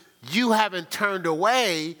 because you haven't turned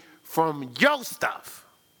away from your stuff.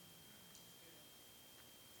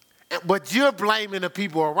 But you're blaming the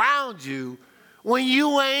people around you when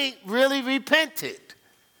you ain't really repented,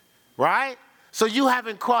 right? So you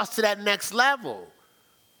haven't crossed to that next level.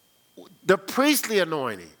 The priestly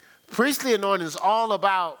anointing. Priestly anointing is all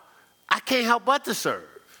about, I can't help but to serve.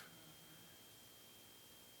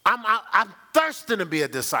 I'm thirsting to be a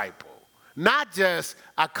disciple. Not just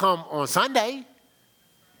I come on Sunday.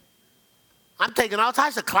 I'm taking all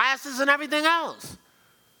types of classes and everything else.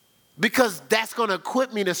 Because that's going to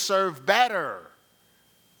equip me to serve better.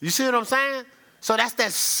 You see what I'm saying? So that's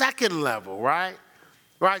that second level, right?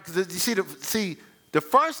 Right? Because you see the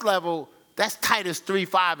first level, that's Titus 3,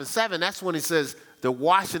 5, and 7. That's when it says the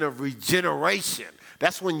washing of regeneration.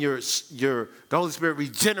 That's when the Holy Spirit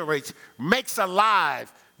regenerates, makes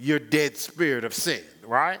alive your dead spirit of sin,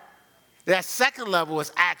 right? That second level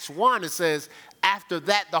is Acts 1. It says, after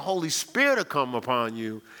that the Holy Spirit will come upon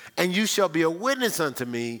you, and you shall be a witness unto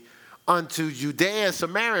me, unto Judea,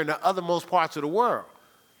 Samaria, and the othermost parts of the world.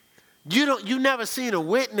 You never seen a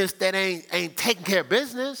witness that ain't taking care of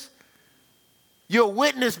business. You're a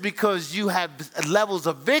witness because you have levels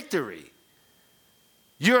of victory.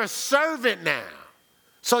 You're a servant now.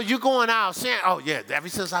 So you're going out saying, oh yeah, ever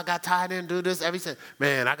since I got tied in, do this, ever since,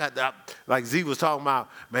 man, I got that, like Z was talking about,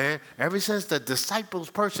 man, ever since the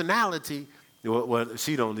disciples' personality, well,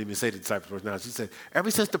 she don't even say the disciples' personality, she said,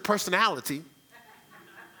 ever since the personality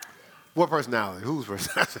What personality? Whose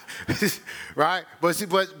personality? Right?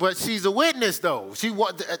 But she's a witness, though.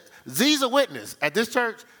 Z's a witness. At this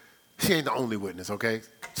church, she ain't the only witness, okay?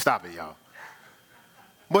 Stop it, y'all.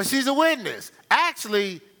 But she's a witness.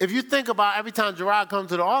 Actually, if you think about every time Gerard comes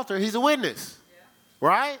to the altar, he's a witness. Yeah.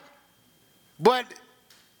 Right? But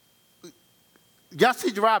y'all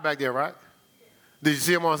see Gerard back there, right? Did you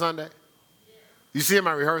see him on Sunday? You see him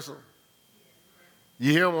at rehearsal?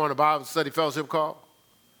 You hear him on the Bible study fellowship call?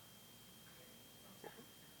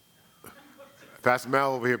 Pastor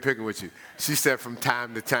Mel over here picking with you. She said from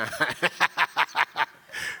time to time.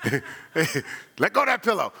 Let go of that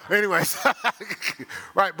pillow. Anyways,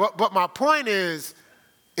 right, but my point is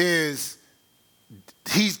he's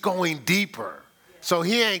going deeper. So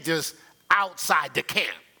he ain't just outside the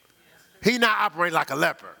camp. He not operating like a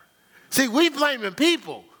leper. See, we blaming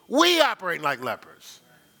people. We operate like lepers.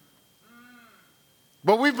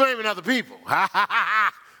 But we blaming other people.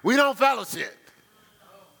 We don't fellowship.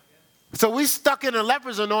 So we stuck in the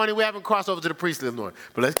leper's anointing. We haven't crossed over to the priestly anointing.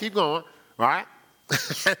 But let's keep going, right?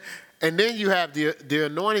 And then you have the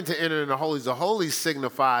anointing to enter in the holies. The holies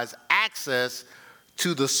signifies access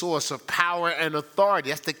to the source of power and authority.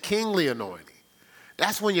 That's the kingly anointing.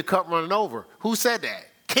 That's when your cup running over. Who said that?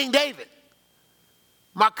 King David.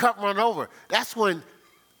 My cup running over. That's when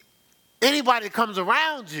anybody that comes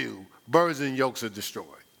around you, burdens and yokes are destroyed.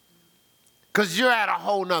 Because you're at a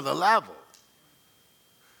whole nother level.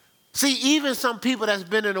 See, even some people that's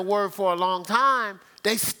been in the word for a long time,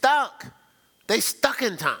 they stuck. They stuck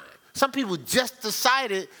in time. Some people just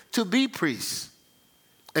decided to be priests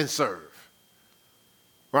and serve.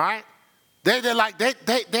 Right? They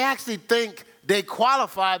actually think they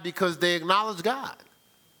qualify because they acknowledge God.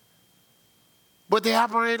 But they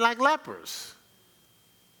operate like lepers.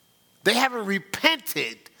 They haven't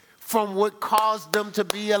repented from what caused them to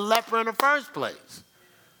be a leper in the first place.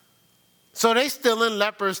 So they still in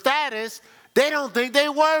leper status. They don't think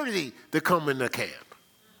they're worthy to come in the camp.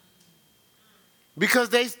 Because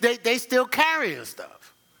they still carrying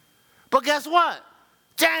stuff. But guess what?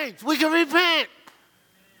 James, we can repent.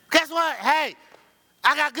 Guess what? Hey,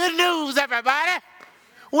 I got good news, everybody.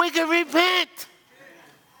 We can repent.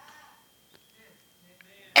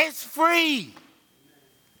 It's free.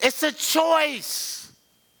 It's a choice.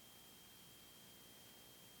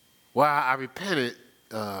 Well, I repented,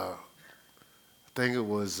 I think it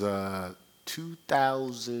was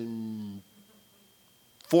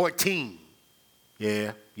 2014.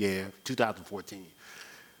 Yeah, 2014.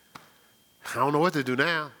 I don't know what to do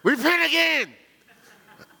now. Repent again.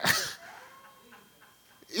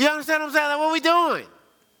 You understand what I'm saying? Like, what are we doing?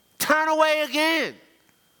 Turn away again.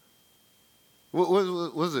 What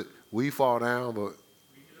was it? We fall down, but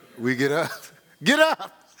we get up. Get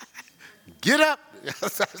up. Get up.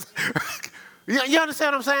 You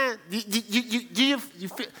understand what I'm saying? You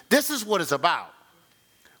feel, this is what it's about.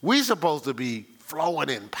 We're supposed to be flowing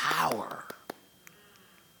in power.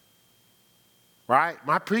 Right?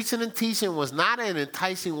 My preaching and teaching was not in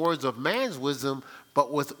enticing words of man's wisdom,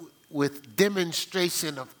 but with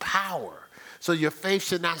demonstration of power. So your faith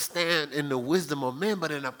should not stand in the wisdom of men,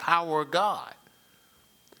 but in the power of God.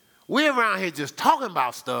 We're around here just talking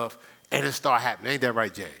about stuff, and it start happening. Ain't that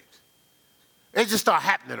right, James? It just start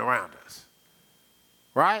happening around us.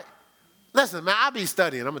 Right? Listen, man, I'll be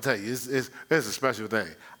studying. I'm going to tell you, it's a special thing.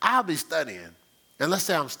 I'll be studying, and let's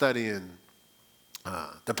say I'm studying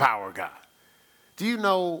the power of God. Do you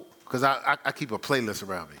know, because I keep a playlist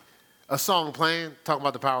around me, a song playing, talking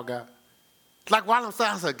about the power of God? Like while I'm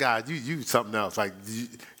studying, I said, God, you something else. Like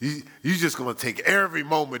you just going to take every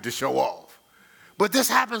moment to show off. But this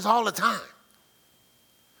happens all the time.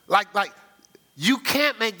 Like you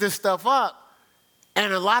can't make this stuff up.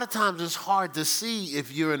 And a lot of times it's hard to see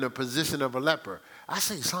if you're in the position of a leper. I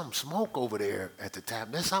see some smoke over there at the tap.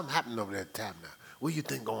 There's something happening over there at the tap now. What do you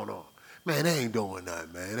think going on? Man, they ain't doing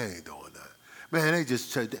nothing, man. They ain't doing nothing. Man, they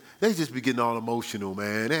just be getting all emotional,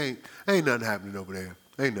 man. Ain't nothing happening over there.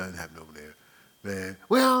 Ain't nothing happening over there, man.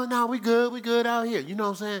 Well, no, we good out here. You know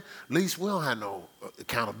what I'm saying? At least we don't have no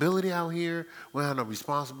accountability out here. We don't have no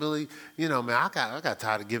responsibility. You know, man, I got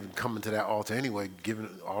tired of coming to that altar anyway,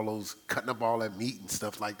 cutting up all that meat and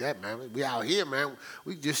stuff like that, man. We out here, man.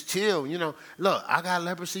 We just chill, you know. Look, I got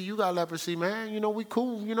leprosy, you got leprosy, man. You know, we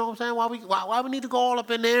cool, you know what I'm saying? Why we need to go all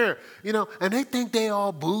up in there, you know? And they think they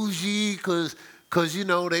all bougie because, you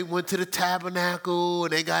know, they went to the tabernacle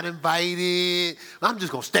and they got invited. I'm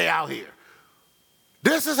just going to stay out here.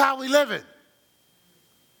 This is how we living.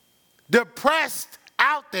 Depressed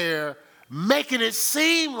out there, making it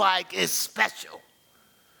seem like it's special.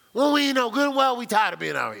 When we know good and well we tired of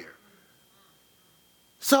being out here.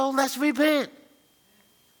 So let's repent.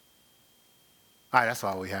 All right, that's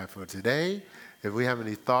all we have for today. If we have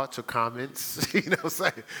any thoughts or comments,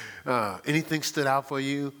 say anything stood out for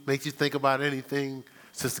you, make you think about anything,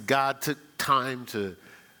 since God took time to,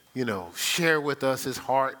 share with us his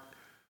heart